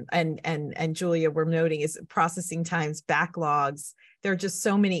and Julia were noting, is processing times, backlogs. There are just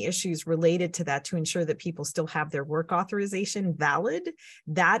so many issues related to that to ensure that people still have their work authorization valid.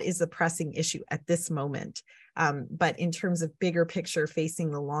 That is a pressing issue at this moment. But in terms of bigger picture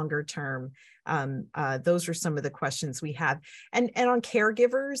facing the longer term, those are some of the questions we have. And on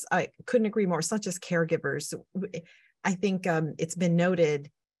caregivers, I couldn't agree more. It's not just caregivers. I think it's been noted,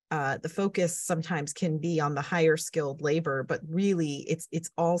 the focus sometimes can be on the higher skilled labor, but really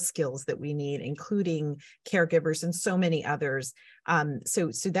it's all skills that we need, including caregivers and so many others.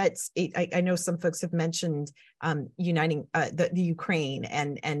 So that's it. I know some folks have mentioned uniting the Ukraine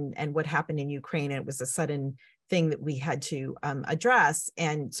and what happened in Ukraine. And it was a sudden thing that we had to address.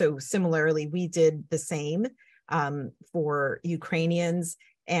 And so similarly, we did the same for Ukrainians.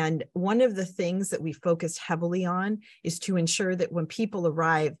 And one of the things that we focused heavily on is to ensure that when people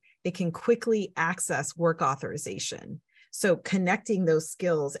arrive, they can quickly access work authorization. So connecting those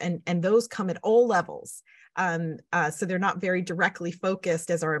skills, and those come at all levels. So they're not very directly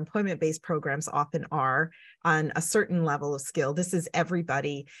focused, as our employment-based programs often are, on a certain level of skill. This is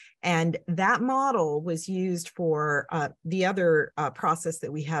everybody. And that model was used for the other process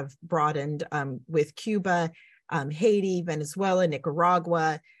that we have broadened with Cuba, Haiti, Venezuela,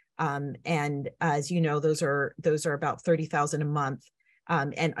 Nicaragua, and as you know, those are about 30,000 a month.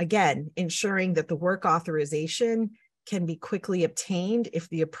 And again, ensuring that the work authorization can be quickly obtained if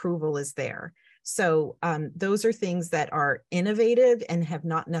the approval is there. So those are things that are innovative and have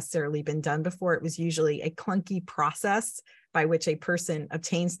not necessarily been done before. It was usually a clunky process by which a person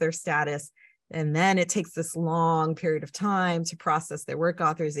obtains their status, and then it takes this long period of time to process their work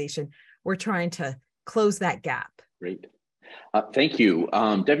authorization. We're trying to close that gap. Great. Thank you.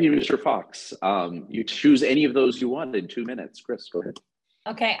 Deputy Minister Fox, you choose any of those you want in 2 minutes. Chris, go ahead.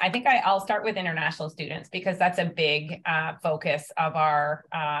 Okay, I think I'll start with international students because that's a big focus of our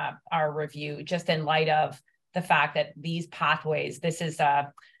review, just in light of the fact that these pathways, this is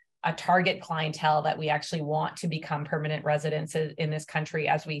a target clientele that we actually want to become permanent residents in this country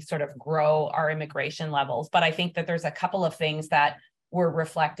as we sort of grow our immigration levels. But I think that there's a couple of things that we're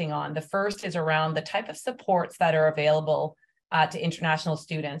reflecting on. The first is around the type of supports that are available to international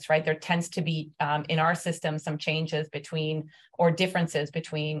students, right? There tends to be in our system some changes between or differences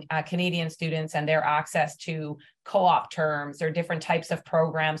between Canadian students and their access to co-op terms or different types of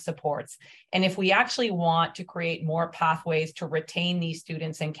program supports. And if we actually want to create more pathways to retain these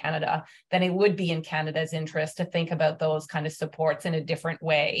students in Canada, then it would be in Canada's interest to think about those kind of supports in a different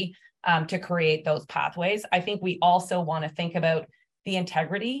way to create those pathways. I think we also want to think about the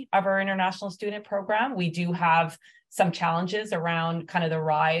integrity of our international student program. We do have some challenges around kind of the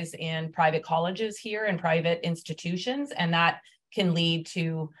rise in private colleges here and private institutions, and that can lead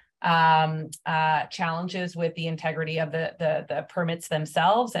to challenges with the integrity of the permits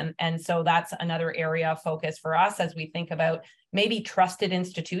themselves. And so that's another area of focus for us as we think about maybe trusted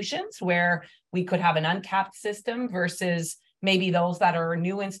institutions where we could have an uncapped system versus maybe those that are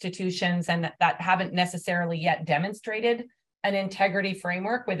new institutions and that haven't necessarily yet demonstrated an integrity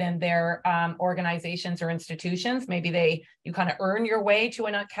framework within their organizations or institutions. Maybe you kind of earn your way to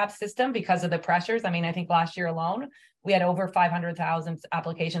an uncapped system because of the pressures. I mean, I think last year alone, we had over 500,000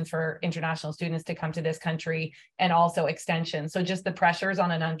 applications for international students to come to this country and also extensions. So just the pressures on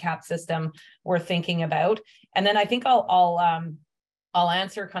an uncapped system we're thinking about. And then I think I'll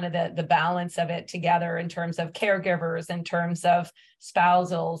answer kind of the balance of it together in terms of caregivers, in terms of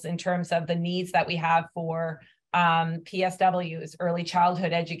spousals, in terms of the needs that we have for PSWs, early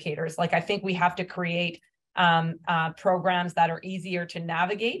childhood educators. Like, I think we have to create programs that are easier to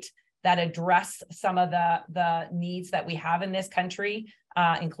navigate, that address some of the needs that we have in this country,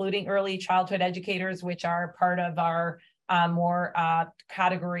 including early childhood educators, which are part of our more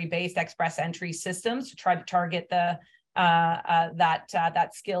category-based express entry systems to try to target that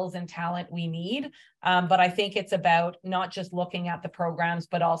skills and talent we need. But I think it's about not just looking at the programs,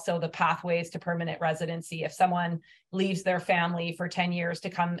 but also the pathways to permanent residency. If someone leaves their family for 10 years to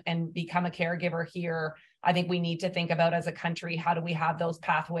come and become a caregiver here, I think we need to think about as a country, how do we have those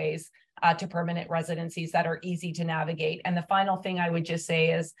pathways to permanent residencies that are easy to navigate? And the final thing I would just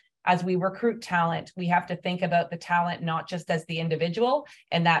say is, as we recruit talent, we have to think about the talent not just as the individual,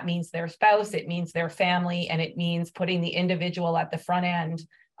 and that means their spouse, it means their family, and it means putting the individual at the front end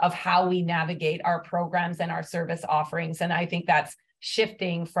of how we navigate our programs and our service offerings. And I think that's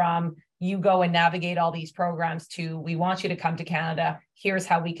shifting from you go and navigate all these programs to we want you to come to Canada. Here's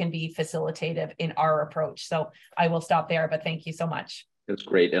how we can be facilitative in our approach. So I will stop there, but thank you so much. That's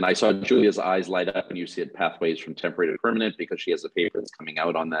great. And I saw Julia's eyes light up when you said pathways from temporary to permanent, because she has a paper that's coming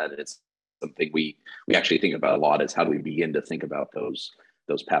out on that. It's something we actually think about a lot, is how do we begin to think about those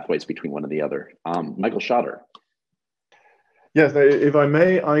pathways between one and the other. Michael Schotter. Yes, if I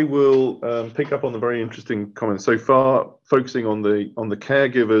may, I will pick up on the very interesting comments so far, focusing on the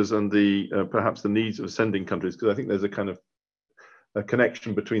caregivers and the perhaps the needs of ascending countries, because I think there's a kind of a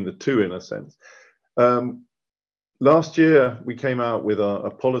connection between the two in a sense. Last year, we came out with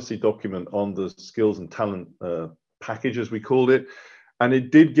a policy document on the skills and talent package, as we called it, and it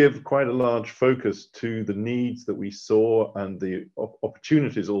did give quite a large focus to the needs that we saw and the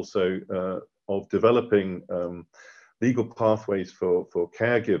opportunities also of developing legal pathways for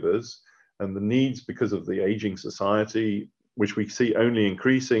caregivers, and the needs because of the aging society, which we see only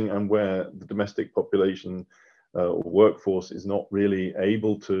increasing, and where the domestic population or workforce is not really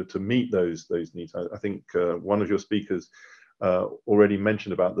able to meet those needs. I think one of your speakers already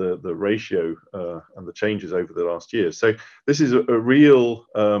mentioned about the ratio and the changes over the last year. So this is a real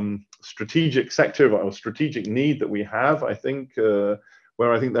strategic sector or strategic need that we have, I think,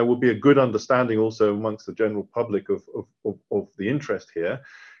 where I think there will be a good understanding also amongst the general public of the interest here.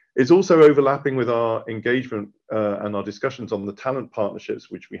 It's also overlapping with our engagement and our discussions on the talent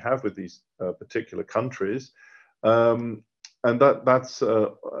partnerships which we have with these particular countries. And that's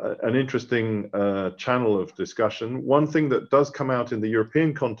an interesting channel of discussion. One thing that does come out in the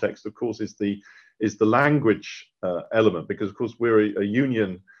European context, of course, is the language element, because of course we're a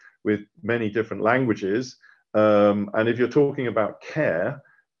union with many different languages. And if you're talking about care,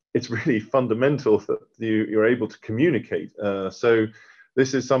 it's really fundamental that you're able to communicate. So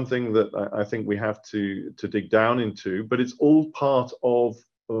this is something that I think we have to dig down into, but it's all part of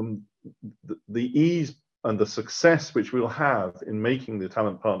the ease and the success which we'll have in making the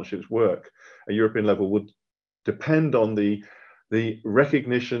talent partnerships work at European level would depend on the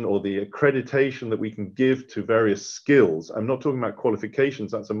recognition or the accreditation that we can give to various skills. I'm not talking about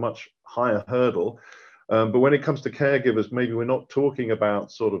qualifications, that's a much higher hurdle. But when it comes to caregivers, maybe we're not talking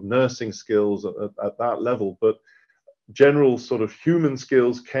about sort of nursing skills at that level, but general sort of human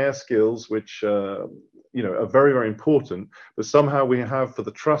skills, care skills, which you know, are very, very important. But somehow we have, for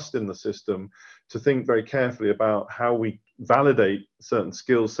the trust in the system, to think very carefully about how we validate certain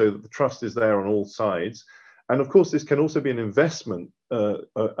skills so that the trust is there on all sides. And of course, this can also be an investment,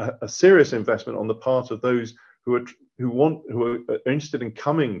 a serious investment on the part of those who are interested in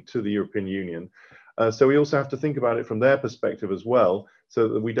coming to the European Union. So we also have to think about it from their perspective as well, so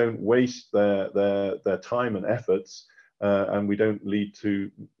that we don't waste their time and efforts, and we don't lead to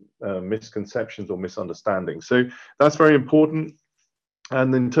misconceptions or misunderstandings. So that's very important.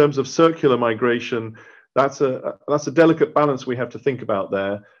 And in terms of circular migration, that's a delicate balance we have to think about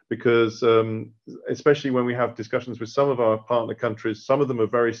there, because especially when we have discussions with some of our partner countries, some of them are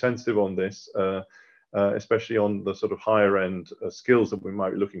very sensitive on this, especially on the sort of higher end skills that we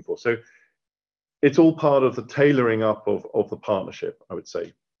might be looking for. So it's all part of the tailoring up of the partnership, I would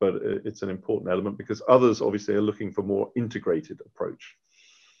say, but it's an important element because others obviously are looking for more integrated approach.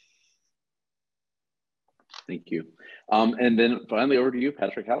 Thank you. And then finally over to you,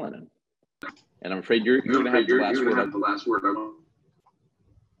 Patrick Hallinan. And I'm afraid you're going to have the last word.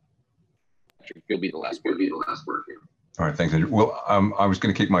 Patrick, you'll be the last word. All right, thanks, Andrew. Well, I was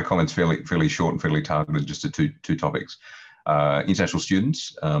going to keep my comments fairly short and fairly targeted just to two topics. International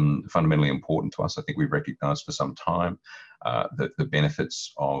students, fundamentally important to us. I think we've recognised for some time that the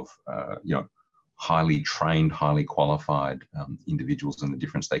benefits of you know, highly trained, highly qualified individuals and the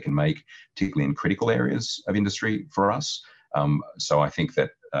difference they can make, particularly in critical areas of industry for us. So I think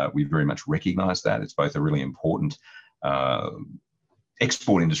that we very much recognise that. It's both a really important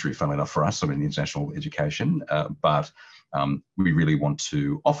export industry, funnily enough, for us, I mean, international education, but we really want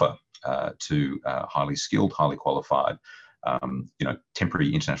to offer to highly skilled, highly qualified, you know,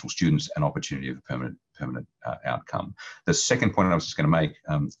 temporary international students an opportunity of a permanent outcome. The second point I was just going to make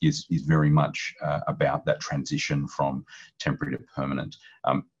is very much about that transition from temporary to permanent.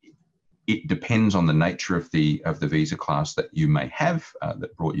 It depends on the nature of the visa class that you may have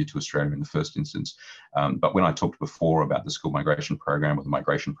that brought you to Australia in the first instance. But when I talked before about the skilled migration program or the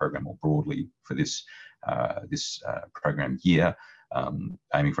migration program more broadly for this program year,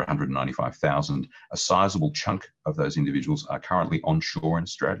 aiming for 195,000, a sizable chunk of those individuals are currently onshore in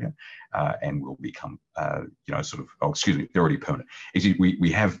Australia and will become, you know, sort of, oh, excuse me, they're already permanent.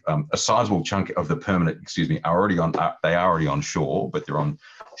 We have a sizable chunk of the permanent, excuse me, are already on, they are already onshore, but they're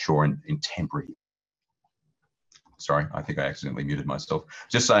onshore in temporary. Sorry, I think I accidentally muted myself.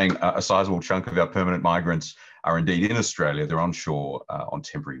 Just saying a sizable chunk of our permanent migrants are indeed in Australia. They're onshore on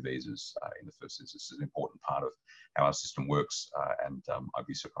temporary visas in the first instance. It's an important part of how our system works, and I'd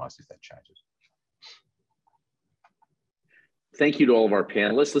be surprised if that changes. Thank you to all of our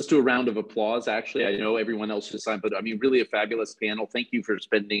panelists. Let's do a round of applause. Actually, I know everyone else has signed, but I mean, really a fabulous panel. Thank you for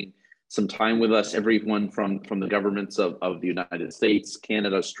spending some time with us, everyone from the governments of the United States,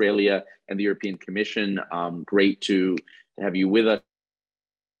 Canada, Australia, and the European Commission. Great to have you with us.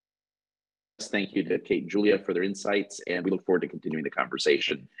 Thank you to Kate and Julia for their insights, and we look forward to continuing the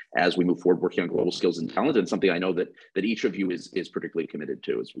conversation as we move forward working on global skills and talent, and something I know that each of you is particularly committed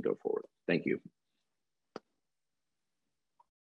to as we go forward. Thank you.